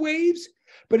always to waves,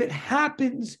 but it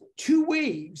happens to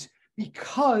waves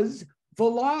because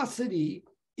velocity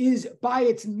is by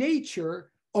its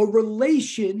nature a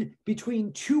relation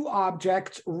between two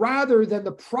objects rather than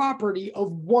the property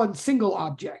of one single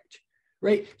object,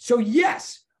 right? So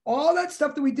yes, all that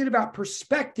stuff that we did about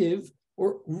perspective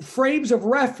or frames of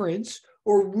reference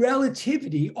or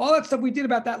relativity, all that stuff we did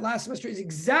about that last semester is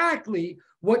exactly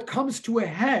what comes to a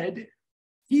head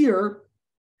here.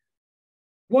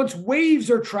 Once waves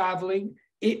are traveling,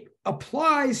 it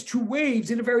applies to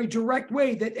waves in a very direct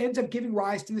way that ends up giving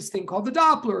rise to this thing called the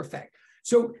Doppler effect.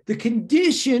 So the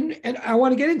condition, and I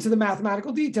want to get into the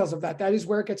mathematical details of that. That is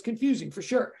where it gets confusing for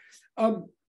sure.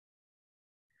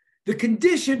 The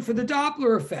condition for the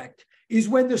Doppler effect is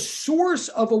when the source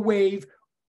of a wave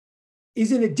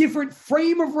is in a different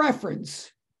frame of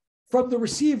reference from the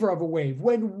receiver of a wave.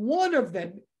 When one of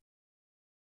them,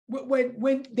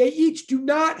 when they each do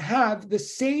not have the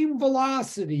same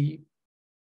velocity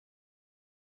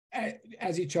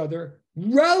as each other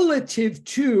relative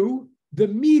to the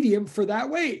medium for that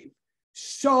wave.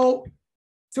 So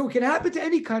it can happen to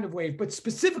any kind of wave, but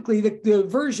specifically the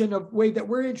version of wave that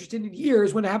we're interested in here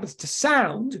is when it happens to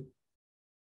sound.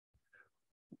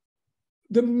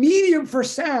 The medium for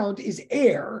sound is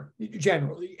air,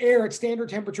 generally, air at standard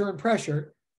temperature and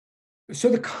pressure. So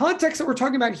the context that we're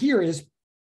talking about here is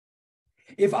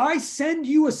if I send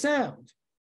you a sound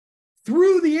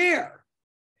through the air,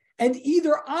 and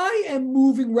either I am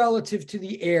moving relative to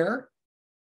the air,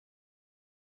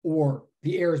 or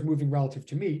the air is moving relative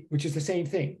to me, which is the same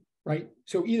thing, right?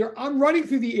 So either I'm running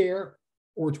through the air,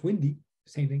 or it's windy,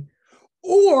 same thing,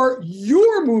 or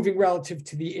you're moving relative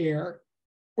to the air,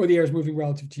 or the air is moving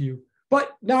relative to you,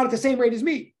 but not at the same rate as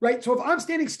me, right? So if I'm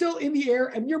standing still in the air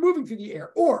and you're moving through the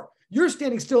air, or you're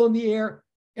standing still in the air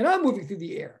and I'm moving through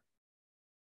the air,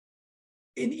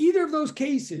 in either of those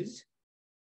cases,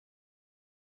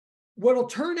 what will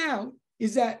turn out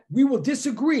is that we will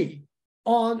disagree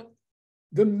on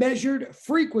the measured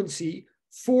frequency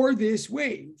for this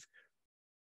wave.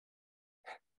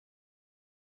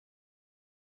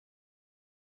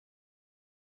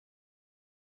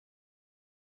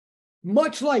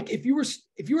 Much like if you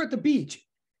were at the beach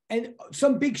and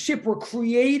some big ship were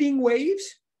creating waves,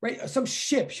 right? Some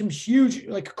ship, some huge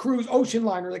like cruise ocean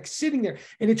liner, like sitting there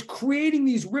and it's creating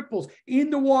these ripples in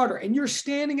the water and you're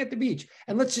standing at the beach.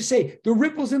 And let's just say the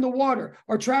ripples in the water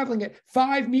are traveling at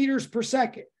 5 meters per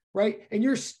second, right? And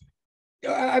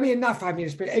not 5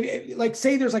 meters per, like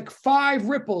say there's like 5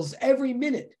 ripples every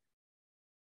minute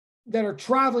that are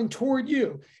traveling toward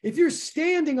you. If you're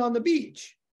standing on the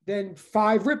beach, then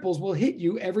 5 ripples will hit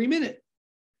you every minute.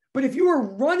 But if you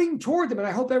are running toward them, and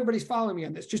I hope everybody's following me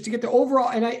on this, just to get the overall,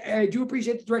 and I do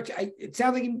appreciate the direction. It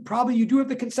sounds like probably you do have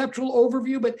the conceptual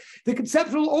overview, but the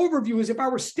conceptual overview is if I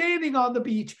were standing on the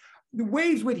beach, the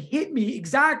waves would hit me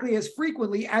exactly as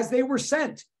frequently as they were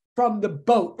sent from the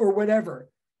boat or whatever.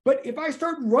 But if I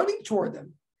start running toward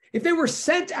them, if they were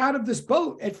sent out of this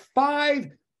boat at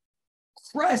 5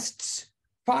 crests,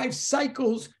 5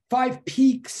 cycles, 5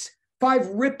 peaks, 5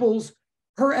 ripples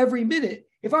per every minute,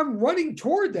 if I'm running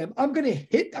toward them, I'm going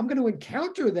to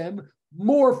encounter them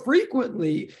more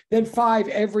frequently than 5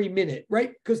 every minute,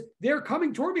 right? Because they're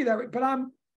coming toward me that way, but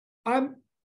I'm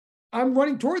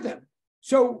running toward them.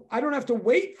 So I don't have to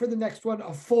wait for the next one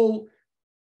a full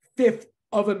 1/5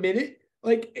 of a minute.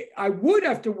 Like I would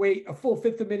have to wait a full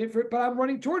 1/5 of a minute for it, but I'm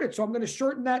running toward it. So I'm going to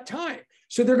shorten that time.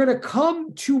 So they're going to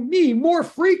come to me more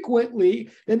frequently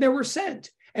than they were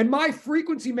sent. And my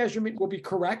frequency measurement will be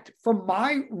correct from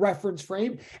my reference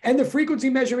frame. And the frequency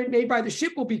measurement made by the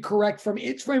ship will be correct from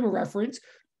its frame of reference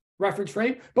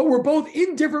frame. But we're both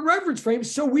in different reference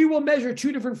frames. So we will measure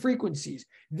 2 different frequencies.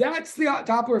 That's the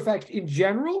Doppler effect in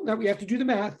general. Now we have to do the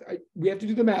math.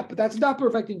 But that's the Doppler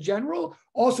effect in general.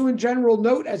 Also in general,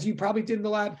 note, as you probably did in the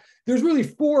lab, there's really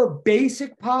 4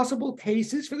 basic possible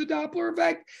cases for the Doppler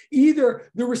effect. Either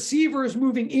the receiver is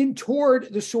moving in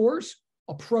toward the source,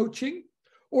 approaching,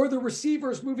 or the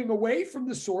receiver is moving away from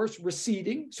the source,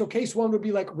 receding. So case 1 would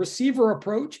be like receiver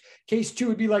approach. Case 2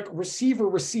 would be like receiver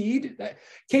recede.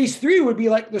 Case 3 would be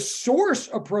like the source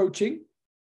approaching.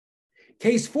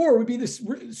 Case 4 would be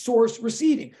the source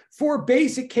receding. 4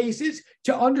 basic cases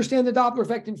to understand the Doppler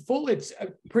effect in full. It's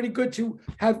pretty good to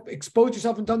have exposed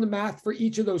yourself and done the math for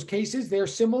each of those cases. They're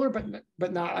similar,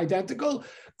 but not identical.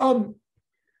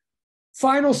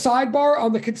 Final sidebar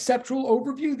on the conceptual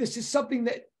overview. This is something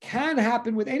that can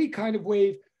happen with any kind of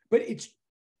wave, but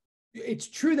it's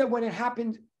true that when it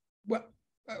happened, well,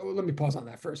 let me pause on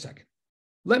that for a second.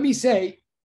 Let me say,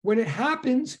 when it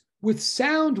happens with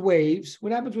sound waves,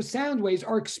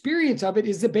 our experience of it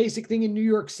is the basic thing in New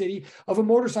York City of a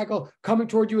motorcycle coming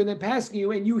toward you and then passing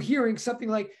you, and you hearing something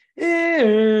like,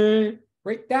 right?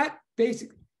 That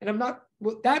basic, and I'm not,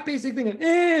 well, that basic thing,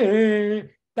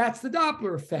 that's the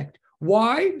Doppler effect.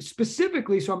 Why?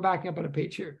 Specifically, so I'm backing up on a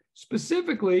page here.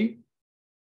 Specifically,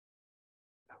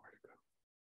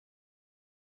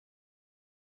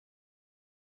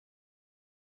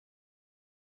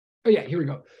 oh yeah, here we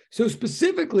go. So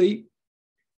specifically,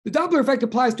 the Doppler effect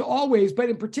applies to all waves, but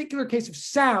in particular case of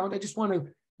sound, I just want to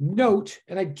note,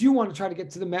 and I do want to try to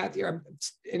get to the math here.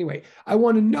 Anyway, I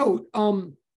want to note,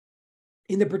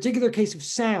 in the particular case of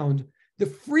sound, the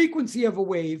frequency of a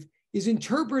wave is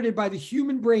interpreted by the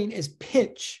human brain as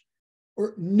pitch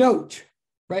or note,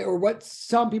 right? Or what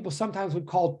some people sometimes would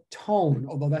call tone,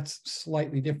 although that's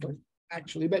slightly different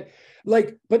actually, but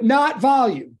not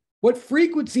volume. What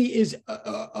frequency is,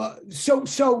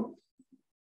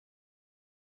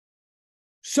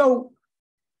 so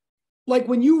like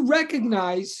when you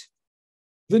recognize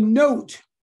the note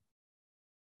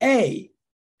A,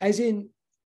 as in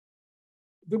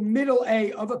the middle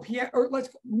A of a piano, or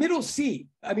middle C.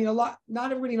 I mean,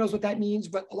 not everybody knows what that means,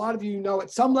 but a lot of you know at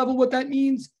some level what that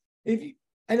means. And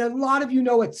a lot of you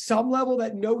know at some level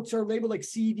that notes are labeled like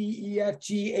C, D, E, F,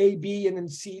 G, A, B, and then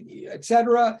C,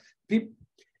 etc.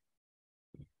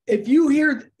 If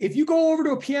you go over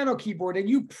to a piano keyboard and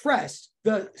you press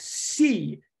the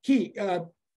C key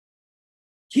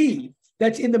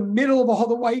that's in the middle of all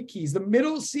the white keys, the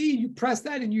middle C, you press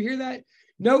that and you hear that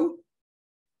note.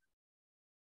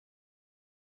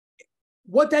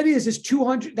 What that is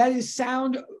 200, that is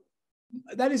sound,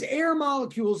 that is air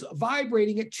molecules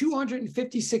vibrating at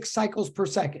 256 cycles per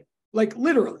second. Like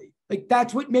literally, like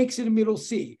that's what makes it a middle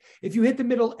C. If you hit the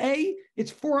middle A,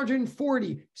 it's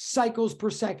 440 cycles per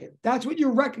second. That's what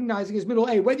you're recognizing as middle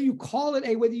A. Whether you call it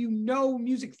A, whether you know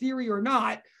music theory or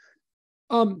not,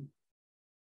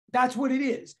 that's what it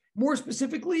is. More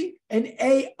specifically, an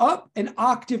A up, an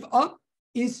octave up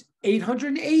is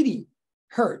 880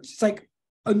 hertz. It's like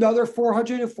another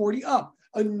 440 up.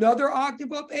 Another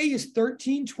octave up A is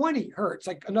 1320 hertz,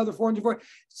 like another 440.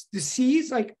 The C is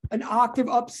like an octave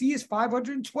up C is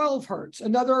 512 hertz.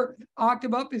 Another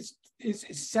octave up is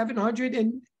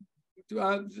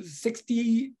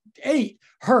 768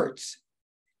 hertz.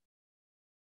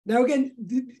 Now, again,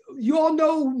 you all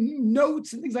know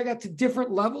notes and things like that to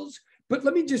different levels, but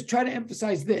let me just try to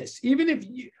emphasize this. Even if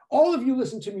all of you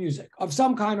listen to music of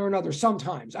some kind or another,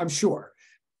 sometimes, I'm sure.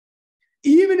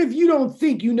 Even if you don't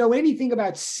think you know anything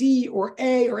about C or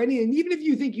A or anything, even if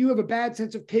you think you have a bad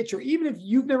sense of pitch, or even if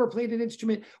you've never played an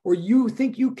instrument, or you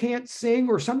think you can't sing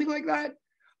or something like that,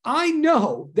 I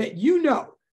know that you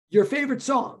know your favorite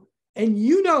song. And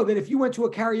you know that if you went to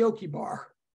a karaoke bar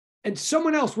and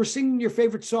someone else were singing your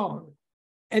favorite song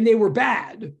and they were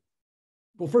bad,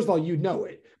 well, first of all, you'd know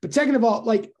it. But second of all,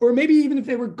 like, or maybe even if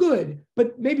they were good,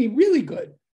 but maybe really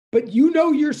good, but you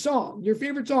know your song, your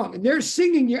favorite song, and they're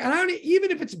singing your, and I don't,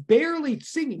 even if it's barely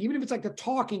singing, even if it's like the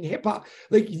talking hip hop,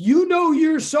 like you know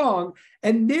your song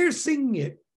and they're singing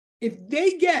it. If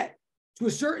they get to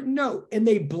a certain note and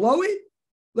they blow it,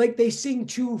 like they sing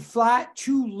too flat,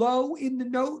 too low in the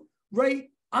note, right?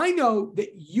 I know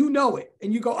that you know it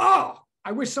and you go, oh,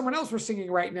 I wish someone else were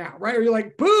singing right now, right? Or you're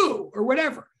like, boo, or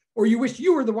whatever. Or you wish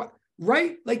you were the one,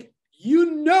 right? Like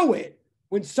you know it.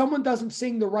 When someone doesn't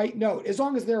sing the right note, as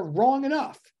long as they're wrong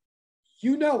enough,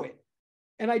 you know it.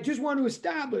 And I just want to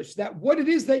establish that what it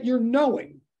is that you're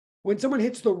knowing when someone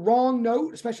hits the wrong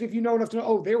note, especially if you know enough to know,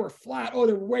 oh, they were flat, oh,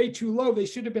 they're way too low, they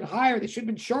should have been higher, they should have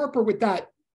been sharper with that.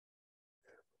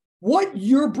 What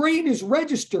your brain is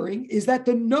registering is that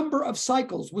the number of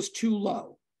cycles was too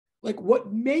low. Like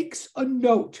what makes a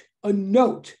note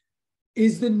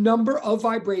is the number of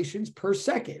vibrations per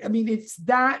second. I mean, it's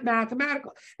that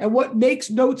mathematical. And what makes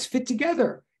notes fit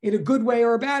together in a good way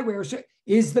or a bad way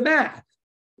is the math.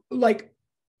 Like,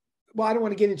 well, I don't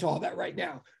want to get into all that right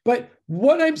now. But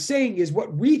what I'm saying is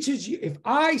what reaches you, if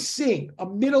I sing a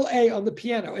middle A on the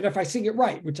piano, and if I sing it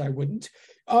right, which I wouldn't,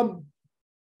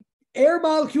 air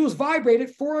molecules vibrate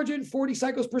at 440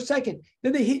 cycles per second.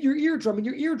 Then they hit your eardrum, and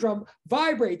your eardrum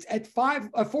vibrates at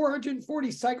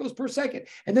 440 cycles per second,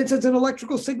 and then sends an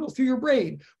electrical signal through your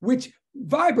brain, which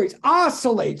vibrates,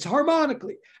 oscillates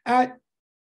harmonically at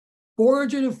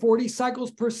 440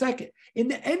 cycles per second. In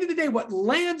the end of the day, what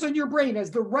lands on your brain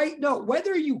as the right note,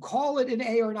 whether you call it an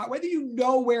A or not, whether you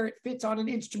know where it fits on an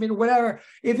instrument or whatever,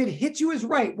 if it hits you as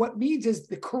right, what means is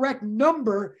the correct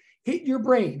number hit your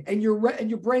brain, and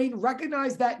your brain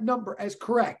recognized that number as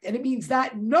correct. And it means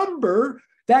that number,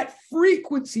 that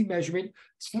frequency measurement,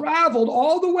 traveled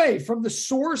all the way from the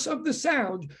source of the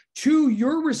sound to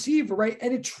your receiver, right?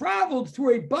 And it traveled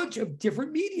through a bunch of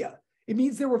different media. It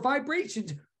means there were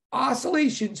vibrations,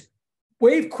 oscillations,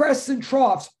 wave crests and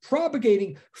troughs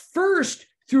propagating first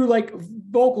through like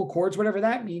vocal cords, whatever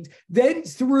that means, then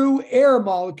through air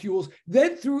molecules,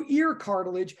 then through ear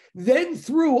cartilage, then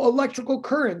through electrical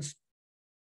currents.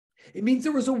 It means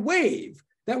there was a wave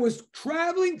that was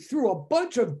traveling through a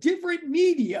bunch of different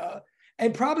media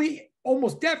and probably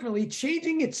almost definitely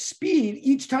changing its speed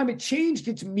each time it changed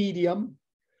its medium,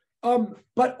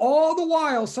 but all the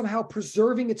while somehow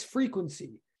preserving its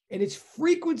frequency. And its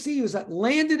frequency is that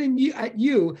landed in you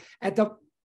at the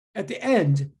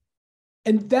end.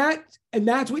 And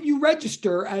that's what you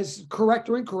register as correct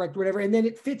or incorrect, or whatever. And then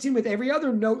it fits in with every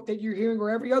other note that you're hearing or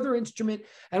every other instrument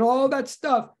and all of that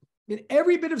stuff. And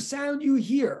every bit of sound you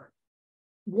hear,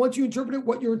 once you interpret it,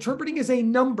 what you're interpreting is a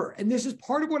number. And this is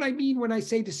part of what I mean when I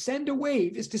say to send a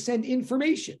wave is to send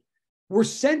information. We're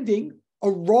sending a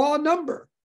raw number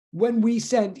when we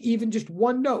send even just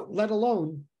one note, let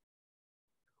alone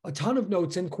a ton of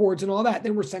notes and chords and all that.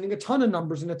 Then we're sending a ton of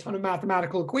numbers and a ton of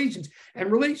mathematical equations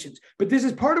and relations. But this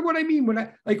is part of what I mean when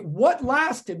I, like, what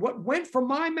lasted, what went from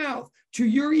my mouth to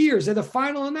your ears and the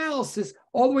final analysis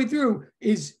all the way through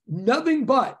is nothing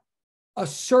but a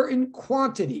certain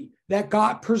quantity that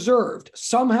got preserved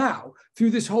somehow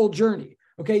through this whole journey.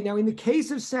 Okay, now in the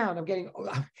case of sound,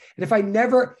 and if I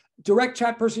never, direct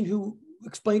chat person who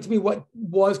explain to me what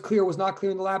was clear, was not clear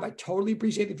in the lab, I totally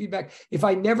appreciate the feedback. If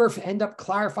I never end up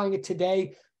clarifying it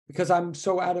today, because I'm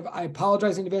so I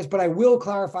apologize in advance, but I will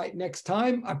clarify it next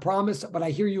time, I promise. But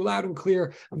I hear you loud and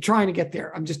clear. I'm trying to get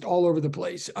there. I'm just all over the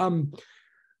place.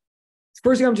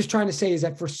 First thing I'm just trying to say is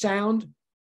that for sound,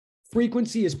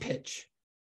 frequency is pitch.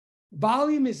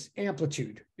 Volume is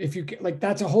amplitude. If you like,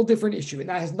 that's a whole different issue. And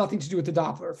that has nothing to do with the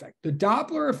Doppler effect. The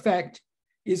Doppler effect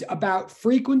is about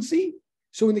frequency.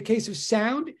 So in the case of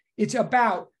sound, it's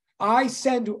about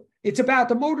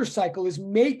the motorcycle is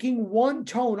making one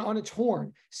tone on its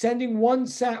horn, sending one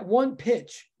sound, one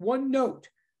pitch, one note.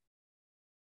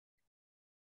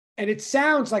 And it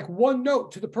sounds like one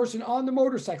note to the person on the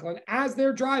motorcycle. And as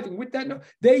they're driving with that note,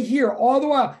 they hear all the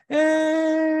while,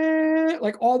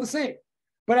 like all the same.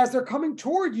 But as they're coming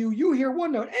toward you, you hear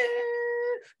one note,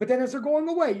 but then as they're going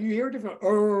away, you hear a different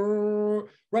note,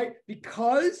 right?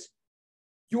 Because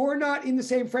you're not in the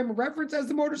same frame of reference as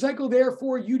the motorcycle,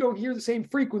 therefore you don't hear the same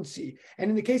frequency. And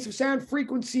in the case of sound,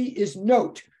 frequency is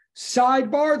note.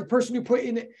 Sidebar, the person who put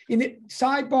in it,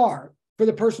 sidebar for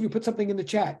the person who put something in the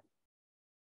chat.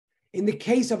 In the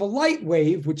case of a light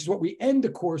wave, which is what we end the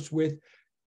course with,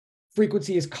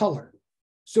 frequency is color.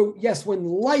 So yes, when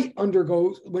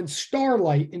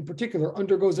starlight in particular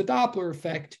undergoes a Doppler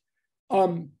effect,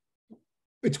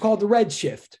 it's called the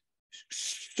redshift.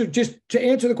 So just to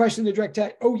answer the question in the direct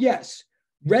chat, oh yes,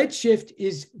 redshift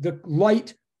is the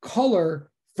light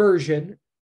color version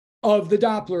of the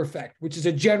Doppler effect, which is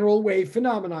a general wave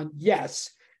phenomenon,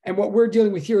 yes. And what we're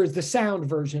dealing with here is the sound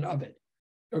version of it.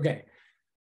 Okay.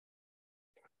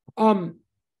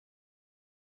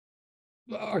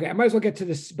 Okay, I might as well get to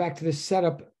this, back to this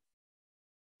setup.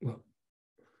 Well,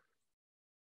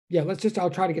 yeah, I'll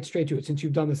try to get straight to it since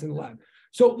you've done this in the lab.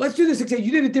 So let's do this example.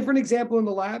 You did a different example in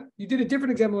the lab. You did a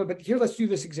different example, but here, let's do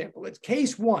this example. It's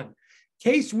case one.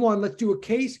 Case one, let's do a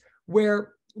case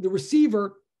where the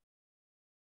receiver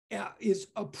is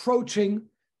approaching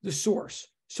the source.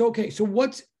 So, okay, so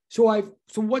what's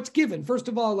given? First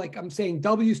of all, like I'm saying,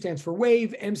 W stands for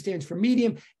wave, M stands for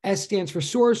medium, S stands for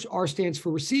source, R stands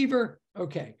for receiver.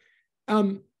 Okay.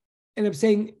 And I'm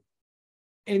saying,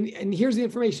 and here's the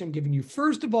information I'm giving you.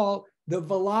 First of all, the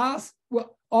velocity,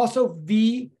 well, also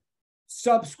V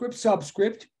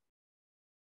subscript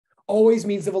always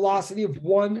means the velocity of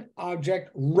one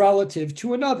object relative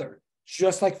to another,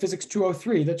 just like physics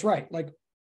 203. That's right. Like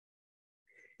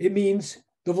it means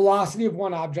the velocity of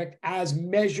one object as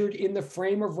measured in the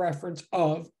frame of reference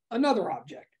of another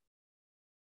object.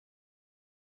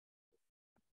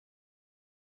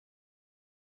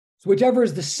 So whichever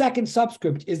is the second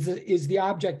subscript is the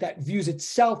object that views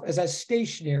itself as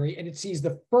stationary, and it sees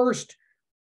the first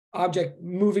object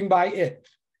moving by it.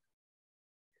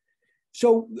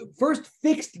 So the first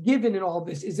fixed given in all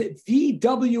this is that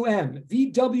VWM.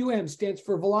 VWM stands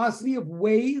for velocity of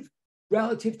wave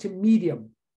relative to medium.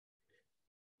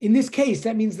 In this case,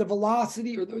 that means the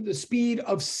velocity or the speed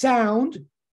of sound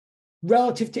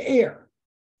relative to air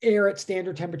at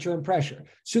standard temperature and pressure.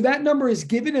 So that number is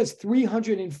given as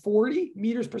 340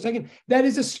 meters per second. That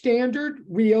is a standard,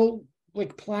 real,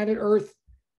 like planet Earth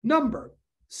number.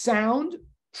 Sound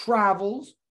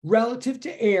travels relative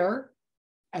to air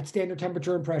at standard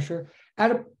temperature and pressure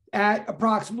at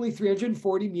approximately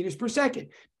 340 meters per second.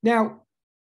 Now,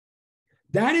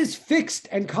 that is fixed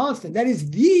and constant. That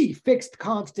is the fixed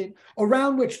constant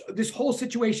around which this whole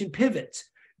situation pivots.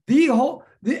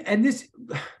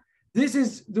 This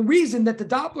is the reason that the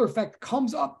Doppler effect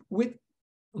comes up with,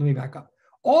 let me back up.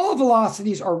 All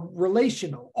velocities are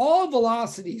relational. All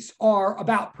velocities are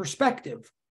about perspective,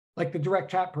 like the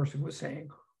direct chat person was saying.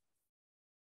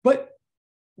 But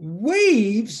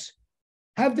waves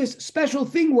have this special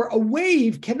thing where a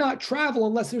wave cannot travel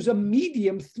unless there's a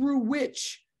medium through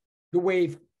which the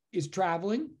wave is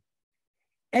traveling.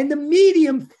 And the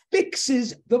medium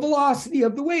fixes the velocity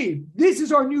of the wave. This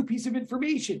is our new piece of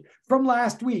information from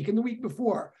last week and the week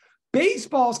before.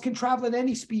 Baseballs can travel at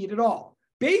any speed at all.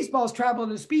 Baseballs travel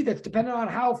at a speed that's dependent on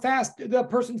how fast the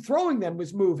person throwing them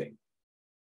was moving.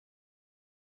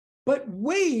 But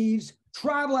waves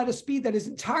travel at a speed that is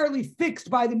entirely fixed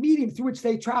by the medium through which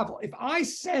they travel. If I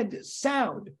send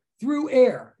sound through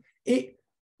air,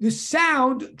 the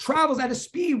sound travels at a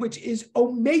speed which is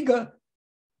omega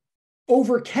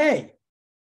over k,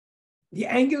 the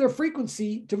angular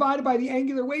frequency divided by the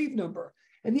angular wave number.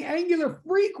 And the angular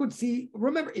frequency,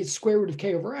 remember, is square root of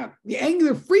k over m. The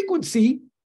angular frequency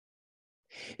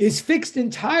is fixed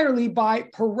entirely by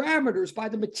parameters, by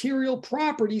the material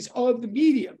properties of the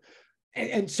medium.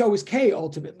 And so is k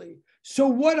ultimately. So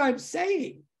what I'm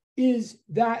saying is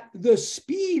that the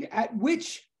speed at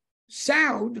which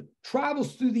sound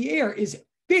travels through the air is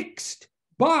fixed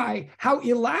by how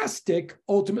elastic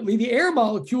ultimately the air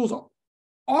molecules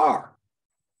are.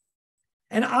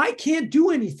 And I can't do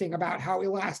anything about how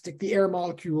elastic the air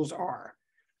molecules are.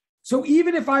 So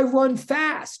even if I run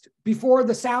fast before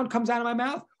the sound comes out of my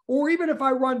mouth, or even if I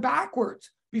run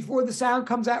backwards before the sound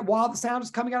comes out, while the sound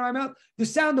is coming out of my mouth, the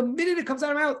sound, the minute it comes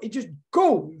out of my mouth, it just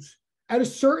goes at a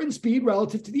certain speed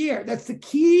relative to the air. That's the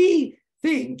key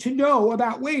thing to know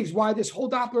about waves, why this whole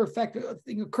Doppler effect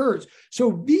thing occurs.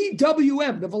 So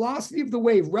VWM, the velocity of the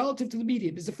wave relative to the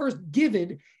medium, is the first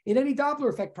given in any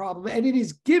Doppler effect problem, and it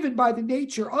is given by the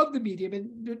nature of the medium,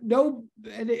 and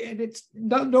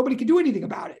nobody can do anything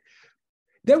about it.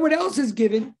 Then what else is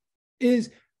given is,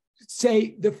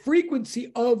 say, the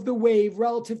frequency of the wave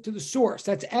relative to the source.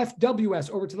 That's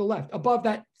FWS over to the left, above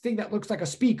that thing that looks like a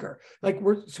speaker. Like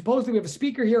supposedly we have a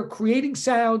speaker here creating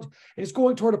sound, and it's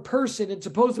going toward a person, and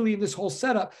supposedly in this whole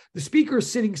setup, the speaker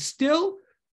is sitting still.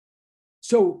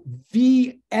 So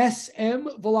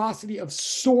VSM, velocity of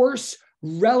source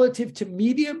relative to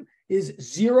medium, is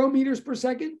 0 meters per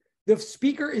second. The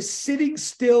speaker is sitting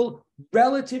still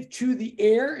relative to the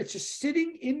air. It's just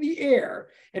sitting in the air,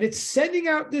 and it's sending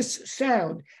out this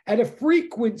sound at a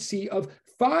frequency of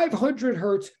 500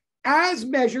 hertz as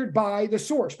measured by the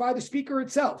source, by the speaker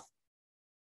itself.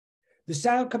 The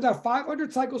sound comes out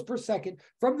 500 cycles per second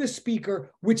from the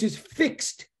speaker, which is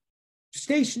fixed,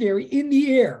 stationary in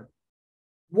the air.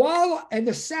 And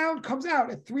the sound comes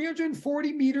out at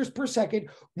 340 meters per second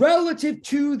relative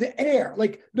to the air.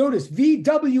 Like, notice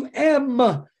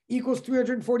VWM equals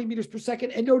 340 meters per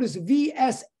second, and notice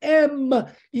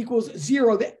VSM equals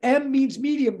 0. The M means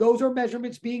medium. Those are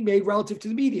measurements being made relative to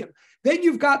the medium. Then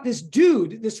you've got this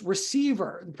dude, this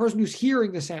receiver, the person who's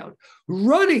hearing the sound,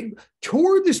 running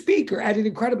toward the speaker at an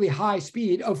incredibly high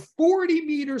speed of 40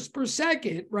 meters per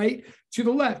second, right, to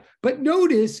the left. But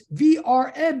notice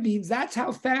VRM means that's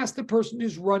how fast the person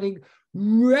is running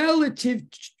relative.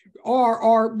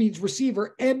 R means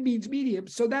receiver, M means medium.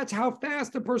 So that's how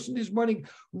fast the person is running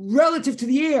relative to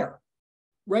the air,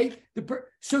 right?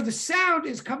 So the sound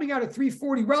is coming out at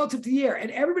 340 relative to the air, and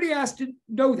everybody has to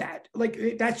know that.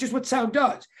 Like, that's just what sound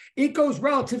does. It goes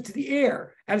relative to the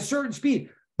air at a certain speed.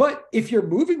 But if you're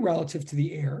moving relative to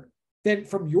the air, then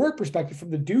from your perspective, from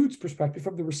the dude's perspective,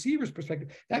 from the receiver's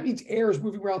perspective, that means air is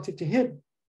moving relative to him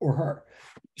or her.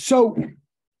 So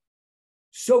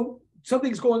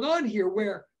something's going on here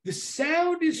where the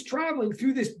sound is traveling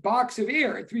through this box of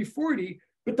air at 340,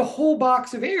 but the whole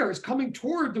box of air is coming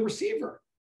toward the receiver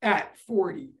at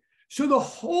 40. So the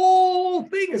whole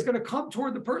thing is going to come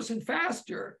toward the person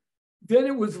faster then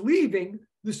it was leaving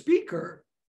the speaker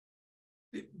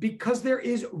because there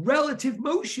is relative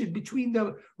motion between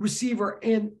the receiver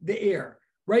and the air,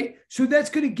 right? So that's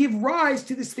going to give rise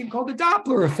to this thing called the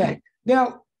Doppler effect.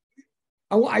 Now,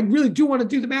 I really do want to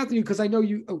do the math on you because I know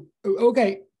you,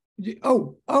 okay.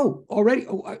 Already.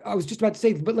 I was just about to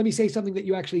say, but let me say something that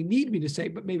you actually need me to say,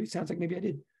 but maybe it sounds like maybe I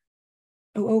did.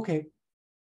 Okay.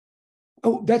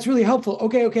 That's really helpful.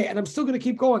 Okay. And I'm still going to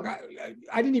keep going.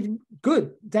 I didn't even,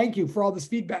 good. Thank you for all this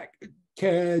feedback,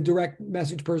 direct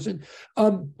message person.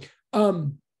 But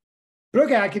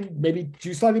okay, I can maybe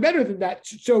do slightly better than that.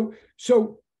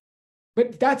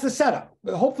 But that's the setup.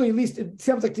 Hopefully, at least it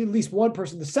sounds like to at least one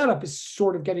person, the setup is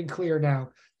sort of getting clear now.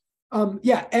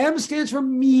 M stands for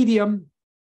medium.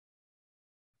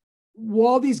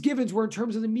 All these givens were in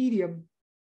terms of the medium.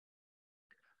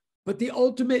 But the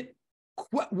ultimate,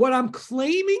 what I'm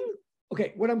claiming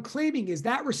is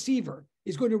that receiver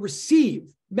is going to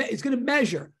receive, it's going to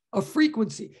measure a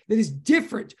frequency that is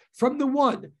different from the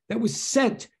one that was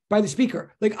sent by the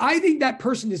speaker. Like, I think that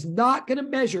person is not going to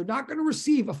measure, not going to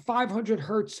receive a 500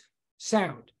 hertz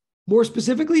sound. More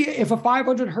specifically, if a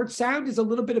 500 hertz sound is a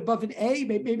little bit above an A,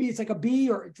 maybe it's like a B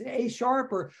or it's an A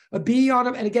sharp or a B on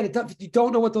them. And again, if you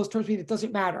don't know what those terms mean, it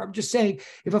doesn't matter. I'm just saying,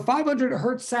 if a 500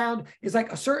 hertz sound is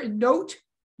like a certain note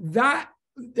that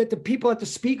the people at the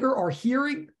speaker are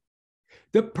hearing,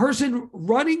 the person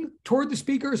running toward the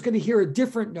speaker is going to hear a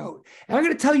different note. And I'm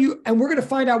going to tell you, and we're going to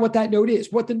find out what that note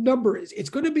is, what the number is.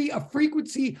 It's going to be a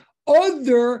frequency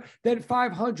other than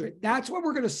 500. That's what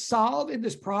we're going to solve in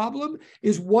this problem,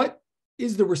 is what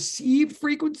is the received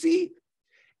frequency.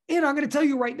 And I'm going to tell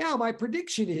you right now, my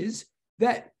prediction is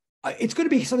that it's going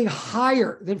to be something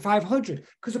higher than 500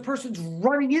 because the person's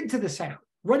running into the sound,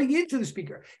 running into the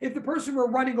speaker. If the person were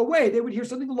running away, they would hear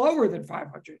something lower than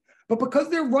 500. But because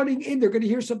they're running in, they're going to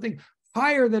hear something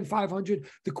higher than 500.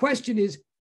 The question is,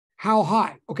 how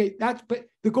high? Okay, but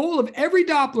the goal of every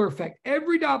Doppler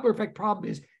effect problem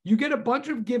is you get a bunch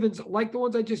of givens like the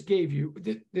ones I just gave you.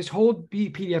 This whole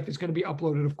PDF is going to be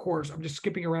uploaded, of course. I'm just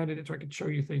skipping around in it so I can show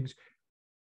you things.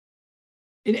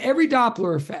 In every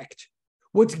Doppler effect,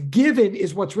 what's given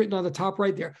is what's written on the top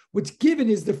right there. What's given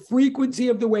is the frequency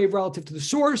of the wave relative to the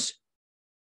source,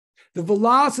 the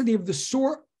velocity of the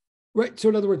source, right? So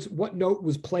in other words, what note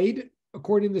was played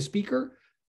according to the speaker.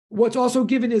 What's also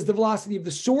given is the velocity of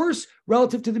the source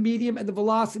relative to the medium and the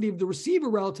velocity of the receiver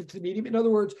relative to the medium. In other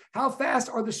words, how fast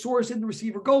are the source and the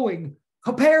receiver going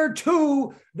compared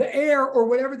to the air or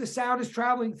whatever the sound is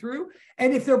traveling through.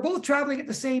 And if they're both traveling at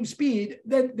the same speed,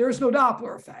 then there's no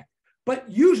Doppler effect. But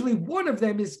usually one of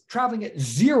them is traveling at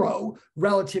 0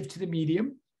 relative to the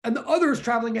medium, and the other is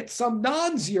traveling at some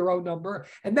non-zero number.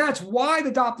 And that's why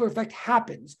the Doppler effect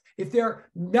happens. If they're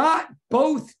not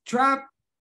both traveling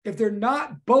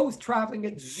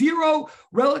at 0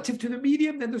 relative to the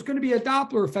medium, then there's going to be a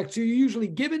Doppler effect. So you're usually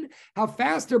given how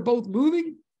fast they're both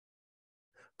moving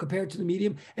compared to the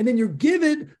medium. And then you're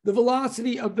given the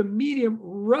velocity of the medium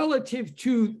relative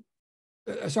to,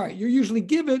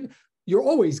 you're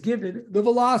always given the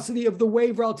velocity of the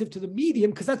wave relative to the medium,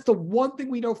 because that's the one thing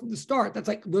we know from the start. That's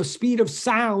like the speed of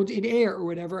sound in air or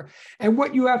whatever. And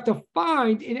what you have to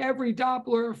find in every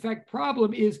Doppler effect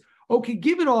problem is, okay,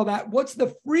 given all that, what's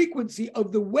the frequency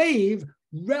of the wave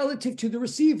relative to the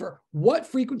receiver? What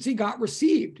frequency got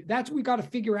received? That's what we got to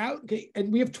figure out. Okay,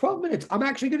 and we have 12 minutes. I'm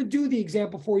actually going to do the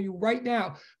example for you right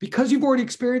now because you've already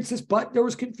experienced this, but there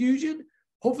was confusion.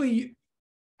 Hopefully,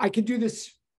 I can do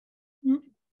this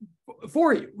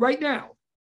for you right now.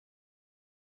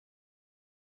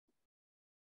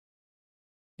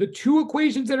 The two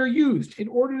equations that are used in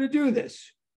order to do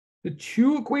this, the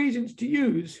two equations to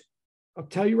use, I'll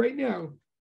tell you right now,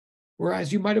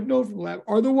 whereas you might have known from the lab,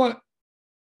 are the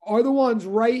ones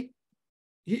right.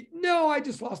 No, I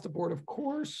just lost the board, of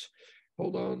course.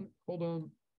 Hold on.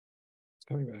 It's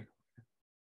coming back.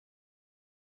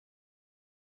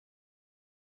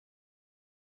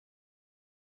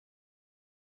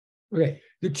 Okay,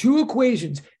 the two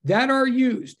equations that are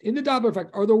used in the Doppler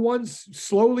effect are the ones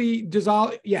slowly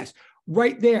dissolve. Yes,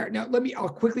 right there. Now, I'll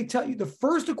quickly tell you the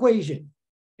first equation.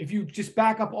 If you just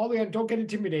back up all the way, don't get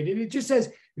intimidated. It just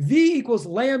says V equals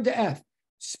lambda F.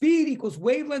 Speed equals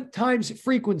wavelength times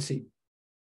frequency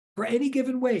for any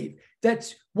given wave.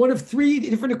 That's one of three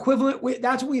different equivalent.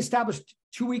 That's what we established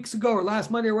 2 weeks ago or last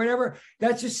Monday or whatever.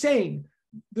 That's just saying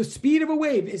the speed of a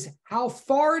wave is how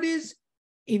far it is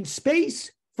in space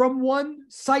from one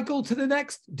cycle to the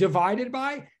next, divided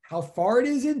by how far it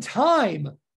is in time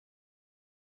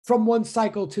from one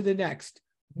cycle to the next.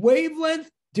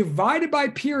 Wavelength divided by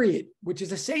period, which is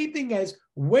the same thing as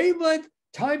wavelength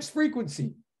times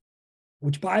frequency.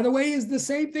 which, by the way, is the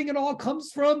same thing. It all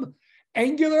comes from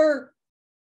angular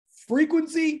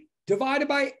frequency divided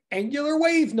by angular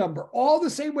wave number. All the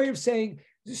same way of saying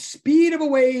the speed of a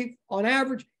wave on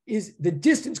average is the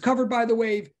distance covered by the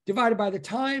wave divided by the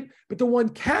time. But the one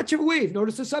catch of a wave,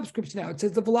 notice the subscripts now. It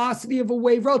says the velocity of a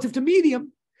wave relative to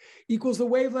medium equals the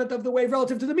wavelength of the wave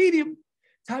relative to the medium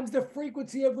times the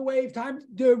frequency of the wave times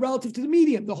the relative to the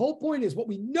medium. The whole point is what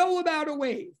we know about a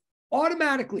wave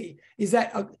automatically is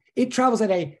that it travels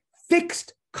at a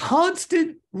fixed,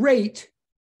 constant rate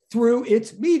through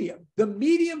its medium. The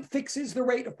medium fixes the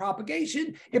rate of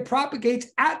propagation. It propagates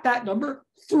at that number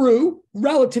through,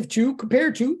 relative to,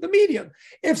 compared to the medium.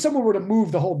 If someone were to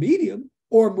move the whole medium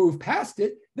or move past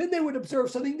it, then they would observe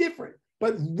something different.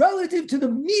 But relative to the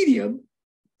medium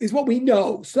is what we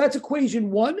know. So that's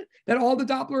equation one that all the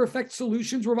Doppler effect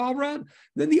solutions revolve around.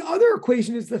 Then the other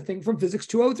equation is the thing from physics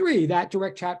 203 that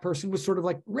direct chat person was sort of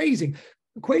like raising.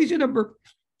 Equation number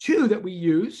two that we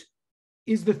use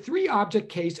is the three object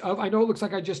case of, I know it looks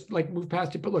like I just like moved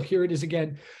past it, but look, here it is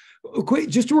again.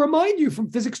 Just to remind you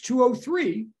from physics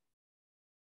 203,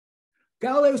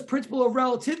 Galileo's principle of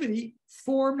relativity,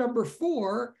 form number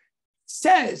 4,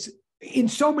 says in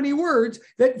so many words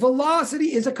that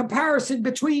velocity is a comparison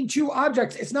between two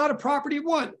objects. It's not a property of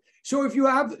one. So if you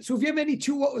have any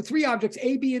three objects,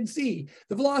 A, B, and C,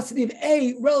 the velocity of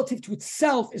A relative to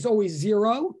itself is always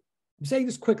 0. I'm saying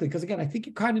this quickly because, again, I think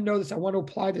you kind of know this. I want to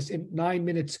apply this in 9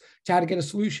 minutes to how to get a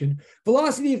solution.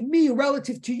 Velocity of me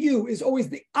relative to you is always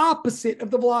the opposite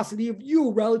of the velocity of you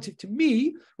relative to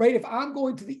me, right? If I'm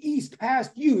going to the east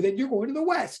past you, then you're going to the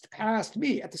west past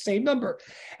me at the same number.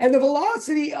 And the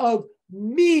velocity of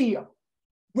me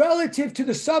relative to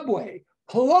the subway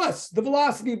plus the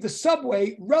velocity of the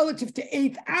subway relative to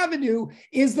 8th Avenue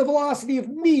is the velocity of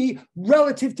me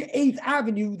relative to 8th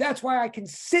Avenue. That's why I can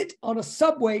sit on a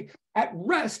subway at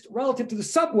rest relative to the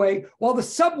subway while the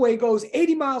subway goes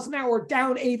 80 miles an hour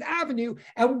down 8th Avenue.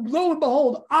 And lo and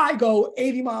behold, I go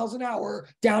 80 miles an hour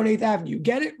down 8th Avenue.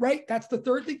 Get it, right? That's the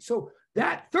third thing. So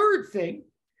that third thing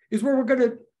is where we're going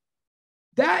to,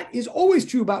 that is always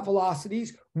true about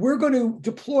velocities. We're going to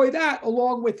deploy that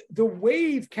along with the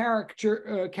wave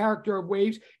character of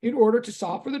waves in order to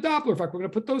solve for the Doppler effect. We're going to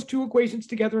put those two equations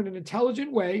together in an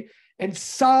intelligent way and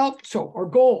solve. So our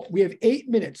goal, we have 8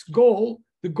 minutes.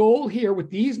 The goal here with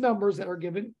these numbers that are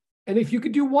given, and if you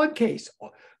could do one case,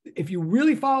 if you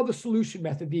really follow the solution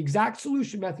method, the exact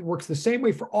solution method works the same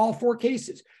way for all 4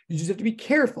 cases. You just have to be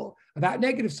careful about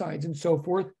negative signs and so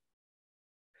forth.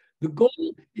 The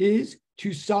goal is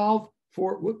to solve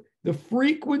for the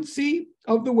frequency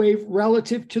of the wave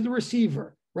relative to the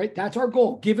receiver, right? That's our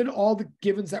goal, given all the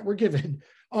givens that were given.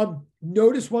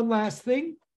 Notice one last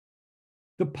thing.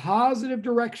 The positive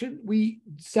direction we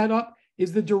set up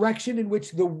is the direction in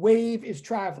which the wave is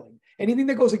traveling. Anything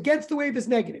that goes against the wave is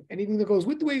negative. Anything that goes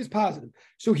with the wave is positive.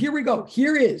 So here we go. We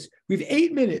have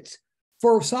 8 minutes.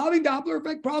 For solving Doppler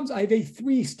effect problems, I have a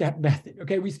 3-step method.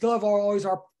 Okay, we still have always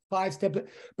our 5-step,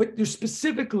 but there's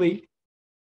specifically,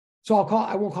 so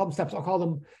I won't call them steps. I'll call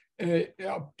them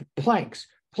planks.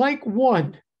 Plank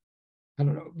 1, I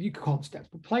don't know, you could call them steps,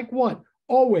 but plank 1,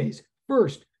 always,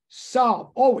 first,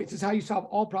 solve, always, this is how you solve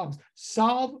all problems.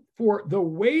 Solve for the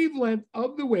wavelength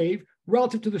of the wave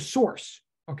relative to the source,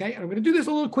 okay? And I'm going to do this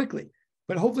a little quickly,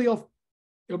 but hopefully it'll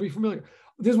be familiar.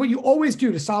 This is what you always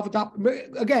do to solve a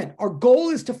Doppler. Again, our goal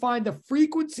is to find the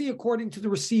frequency according to the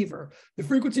receiver. The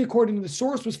frequency according to the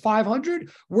source was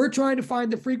 500. We're trying to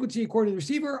find the frequency according to the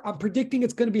receiver. I'm predicting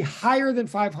it's going to be higher than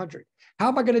 500. How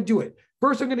am I going to do it?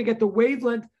 First, I'm going to get the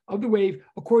wavelength of the wave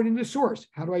according to the source.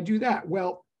 How do I do that?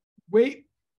 Well, wait.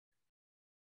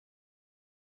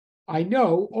 I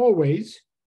know always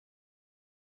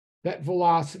that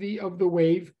velocity of the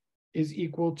wave is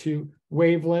equal to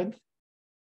wavelength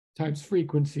times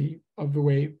frequency of the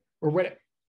wave, or what.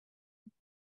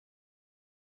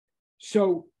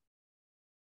 So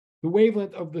the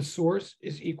wavelength of the source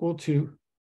is equal to,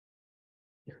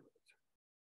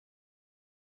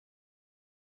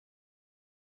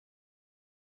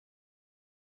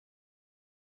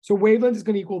 so wavelength is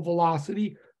going to equal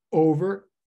velocity over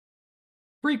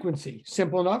frequency.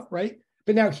 Simple enough, right?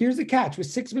 But now here's the catch with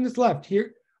 6 minutes left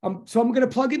here. So I'm going to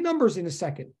plug in numbers in a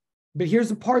second. But here's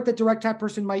the part that direct chat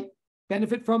person might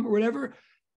benefit from or whatever.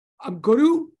 I'm going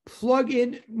to plug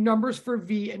in numbers for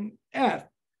V and F.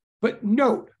 But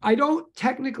note, I don't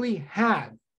technically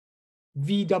have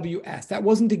VWS. That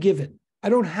wasn't a given. I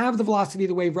don't have the velocity of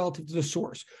the wave relative to the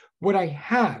source. What I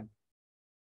have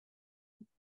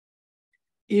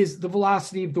is the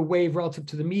velocity of the wave relative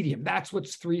to the medium. That's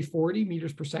what's 340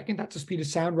 meters per second. That's the speed of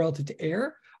sound relative to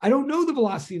air. I don't know the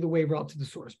velocity of the wave relative to the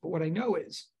source, but what I know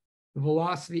is the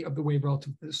velocity of the wave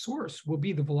relative to the source will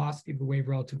be the velocity of the wave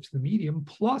relative to the medium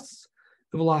plus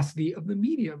the velocity of the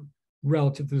medium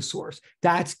relative to the source.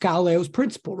 That's Galileo's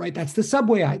principle, right? That's the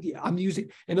subway idea. I'm using,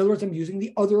 in other words, I'm using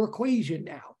the other equation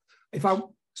now.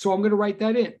 So I'm going to write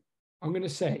that in. I'm going to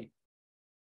say,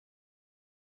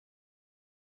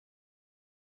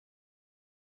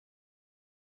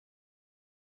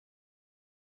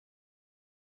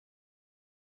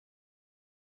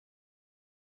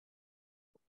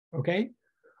 okay,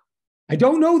 I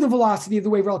don't know the velocity of the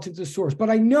wave relative to the source, but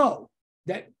I know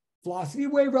that velocity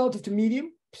of wave relative to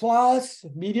medium plus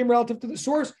medium relative to the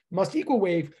source must equal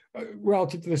wave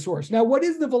relative to the source. Now, what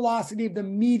is the velocity of the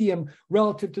medium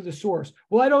relative to the source?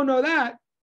 Well, I don't know that,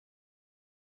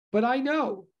 but I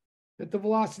know that the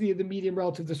velocity of the medium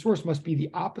relative to the source must be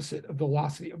the opposite of the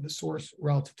velocity of the source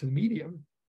relative to the medium.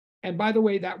 And by the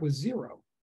way, that was 0.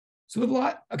 So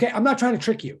okay, I'm not trying to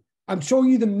trick you. I'm showing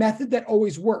you the method that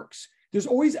always works. There's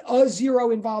always a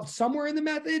 0 involved somewhere in the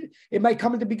method. It might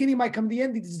come at the beginning, it might come at the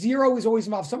end. The 0 is always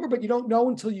involved somewhere, but you don't know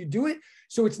until you do it.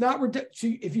 So it's not, so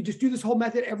if you just do this whole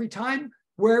method every time,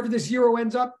 wherever the 0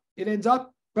 ends up, it ends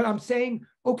up. But I'm saying,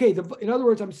 okay, in other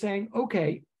words, I'm saying,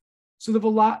 okay, so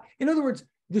in other words,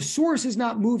 the source is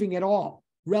not moving at all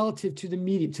relative to the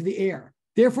medium, to the air.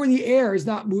 Therefore, the air is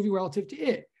not moving relative to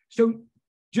it. So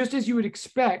just as you would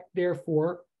expect,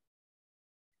 therefore,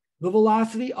 the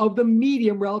velocity of the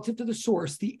medium relative to the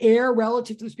source, the air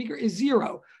relative to the speaker is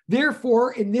 0.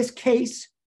 Therefore, in this case,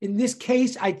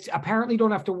 I apparently don't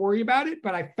have to worry about it,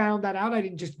 but I found that out. I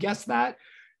didn't just guess that.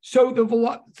 So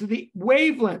the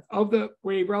wavelength of the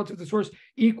wave relative to the source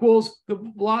equals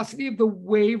the velocity of the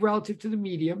wave relative to the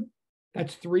medium.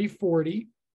 That's 340.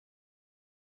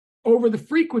 Over the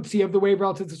frequency of the wave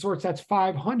relative to the source, that's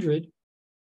 500,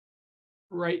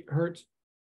 right, hertz.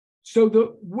 So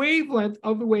the wavelength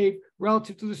of the wave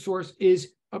relative to the source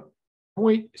is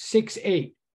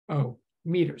 0.680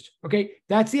 meters. Okay,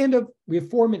 that's the end of, we have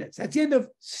 4 minutes. That's the end of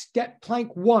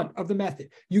plank 1 of the method.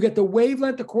 You get the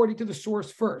wavelength according to the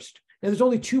source first. Now there's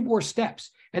only 2 more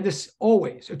steps, and this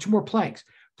always, or 2 more planks.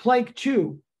 Plank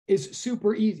 2 is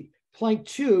super easy. Plank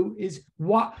 2 is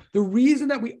what the reason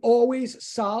that we always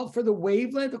solve for the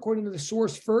wavelength according to the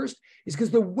source first is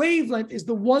because the wavelength is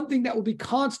the one thing that will be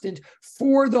constant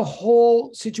for the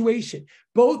whole situation.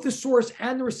 Both the source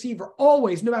and the receiver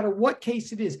always, no matter what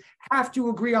case it is, have to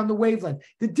agree on the wavelength.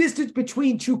 The distance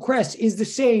between 2 crests is the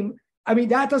same. I mean,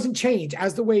 that doesn't change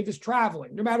as the wave is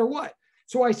traveling, no matter what.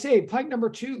 So I say plank number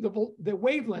 2, the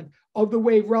wavelength of the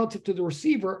wave relative to the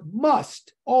receiver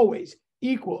must always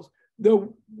equals the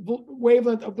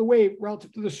wavelength of the wave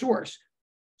relative to the source.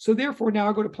 So therefore, now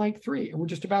I go to plank 3, and we're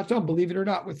just about done, believe it or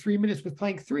not. With 3 minutes with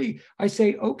plank 3, I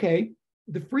say, okay,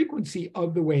 the frequency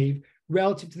of the wave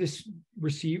relative to this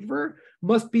receiver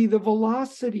must be the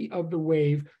velocity of the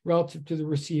wave relative to the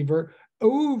receiver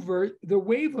over the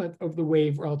wavelength of the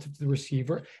wave relative to the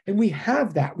receiver. And we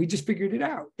have that. We just figured it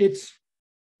out. It's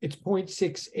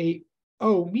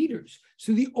 0.680 meters.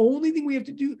 So the only thing we have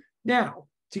to do now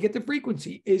to get the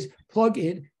frequency is plug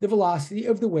in the velocity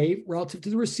of the wave relative to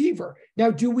the receiver.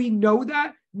 Now, do we know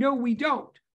that? No, we don't.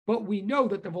 But we know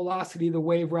that the velocity of the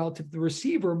wave relative to the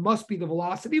receiver must be the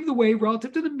velocity of the wave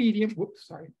relative to the medium. Whoops,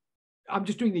 sorry. I'm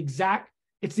just doing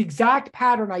it's the exact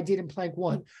pattern I did in plank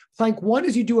 1. Plank 1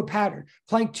 is you do a pattern.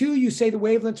 Plank 2, you say the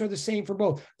wavelengths are the same for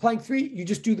both. Plank 3, you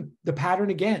just do the pattern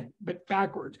again, but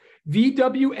backwards.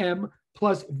 VWM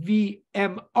plus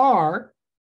VMR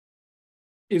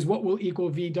is what will equal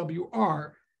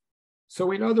VWR.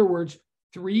 So in other words,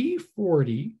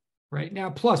 340, right? Now,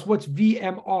 plus what's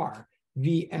VMR?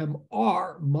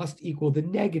 VMR must equal the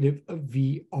negative of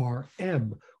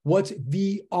VRM. What's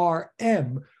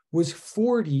VRM was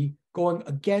 40 going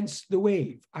against the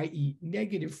wave, i.e.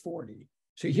 negative 40.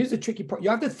 So here's the tricky part.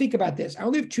 You have to think about this. I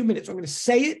only have 2 minutes, so I'm going to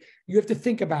say it. You have to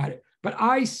think about it. But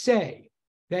I say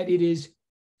that it is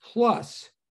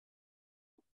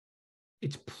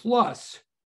it's plus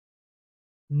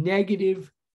negative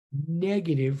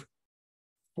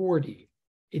 40.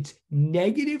 It's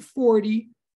negative 40,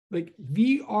 like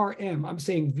VRM. I'm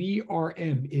saying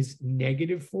VRM is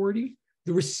negative 40.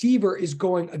 The receiver is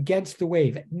going against the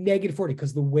wave at negative 40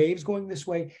 because the wave's going this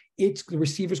way. The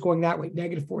receiver's going that way,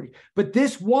 negative 40. But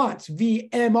this wants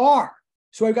VMR.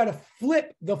 So I've got to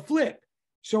flip the flip.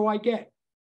 So I get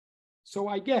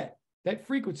that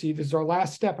frequency. This is our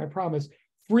last step, I promise.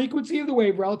 Frequency of the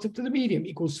wave relative to the medium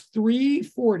equals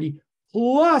 340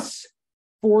 plus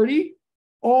 40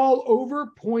 all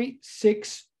over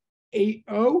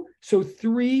 0.680. So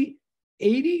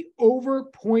 380 over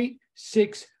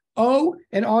 0.60.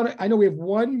 And on, I know we have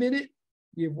 1 minute.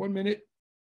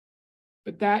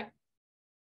 But that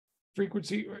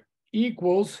frequency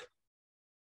equals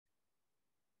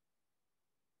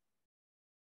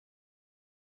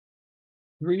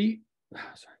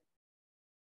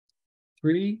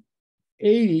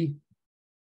 380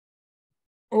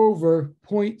 over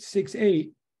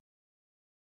 0.68.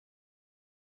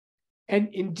 And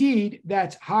indeed,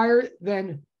 that's higher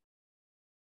than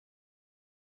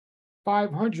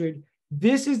 500.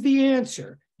 This is the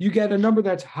answer. You get a number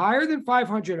that's higher than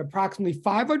 500, approximately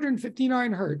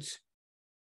 559 hertz,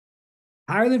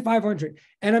 higher than 500.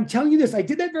 And I'm telling you this, I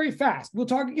did that very fast. We'll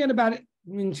talk again about it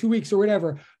in 2 weeks or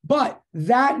whatever. But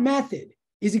that method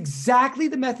is exactly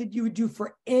the method you would do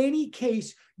for any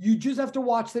case. You just have to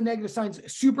watch the negative signs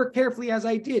super carefully, as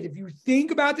I did. If you think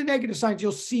about the negative signs,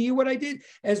 you'll see what I did.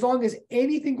 As long as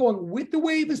anything going with the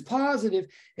wave is positive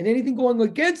and anything going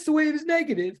against the wave is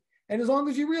negative, and as long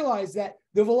as you realize that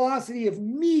the velocity of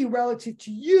me relative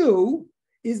to you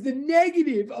is the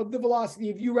negative of the velocity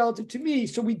of you relative to me.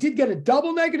 So we did get a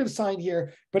double negative sign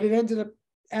here, but it ended up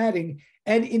adding.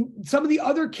 And in some of the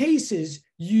other cases,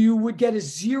 you would get a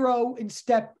 0 in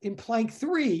Planck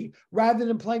 3 rather than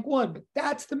in Planck 1. But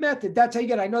that's the method. That's how you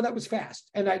get it. I know that was fast.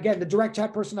 And again, the direct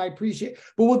chat person, I appreciate.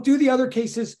 But we'll do the other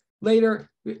cases later.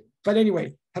 But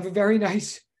anyway, have a very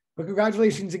nice, but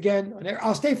congratulations again.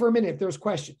 I'll stay for a minute if there's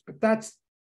questions. But that's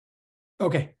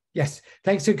okay. Yes.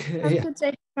 Thanks. Have a good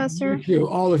day, Professor. Thank you,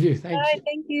 all of you. Thank Bye, you.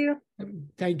 thank you.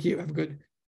 Thank you. Have a good.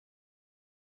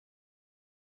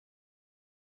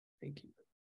 Thank you.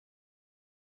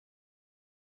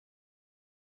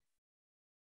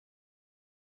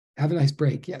 Have a nice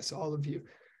break. Yes, all of you.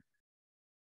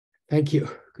 Thank you.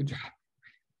 Good job.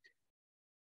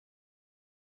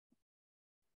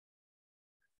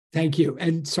 Thank you.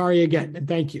 And sorry again. And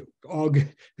thank you. All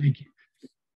good. Thank you.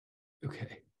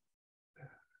 Okay.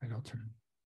 And I'll turn.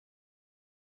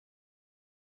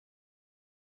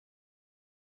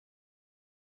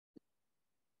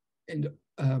 And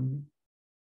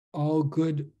all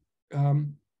good.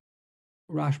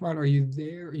 Rashman, are you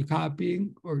there? Are you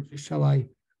copying? Or shall I?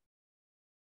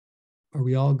 Are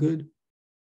we all good?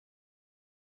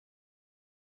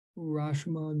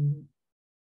 Rashman.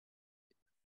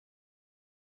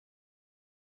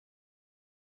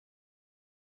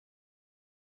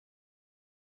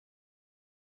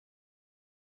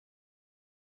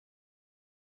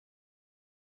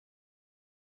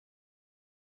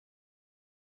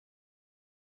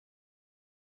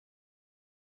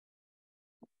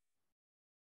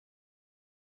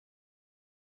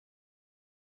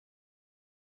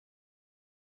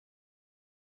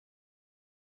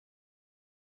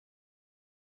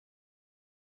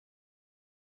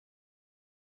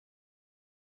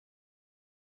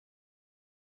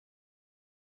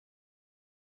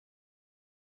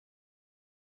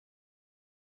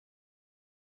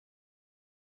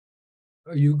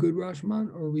 Are you good,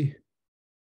 Rashman? Or are we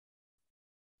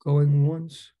going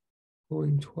once,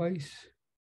 going twice?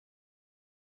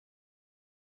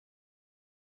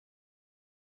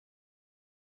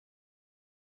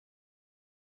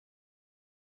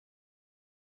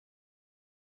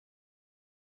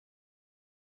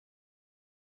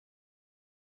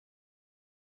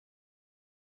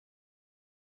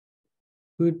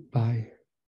 Goodbye.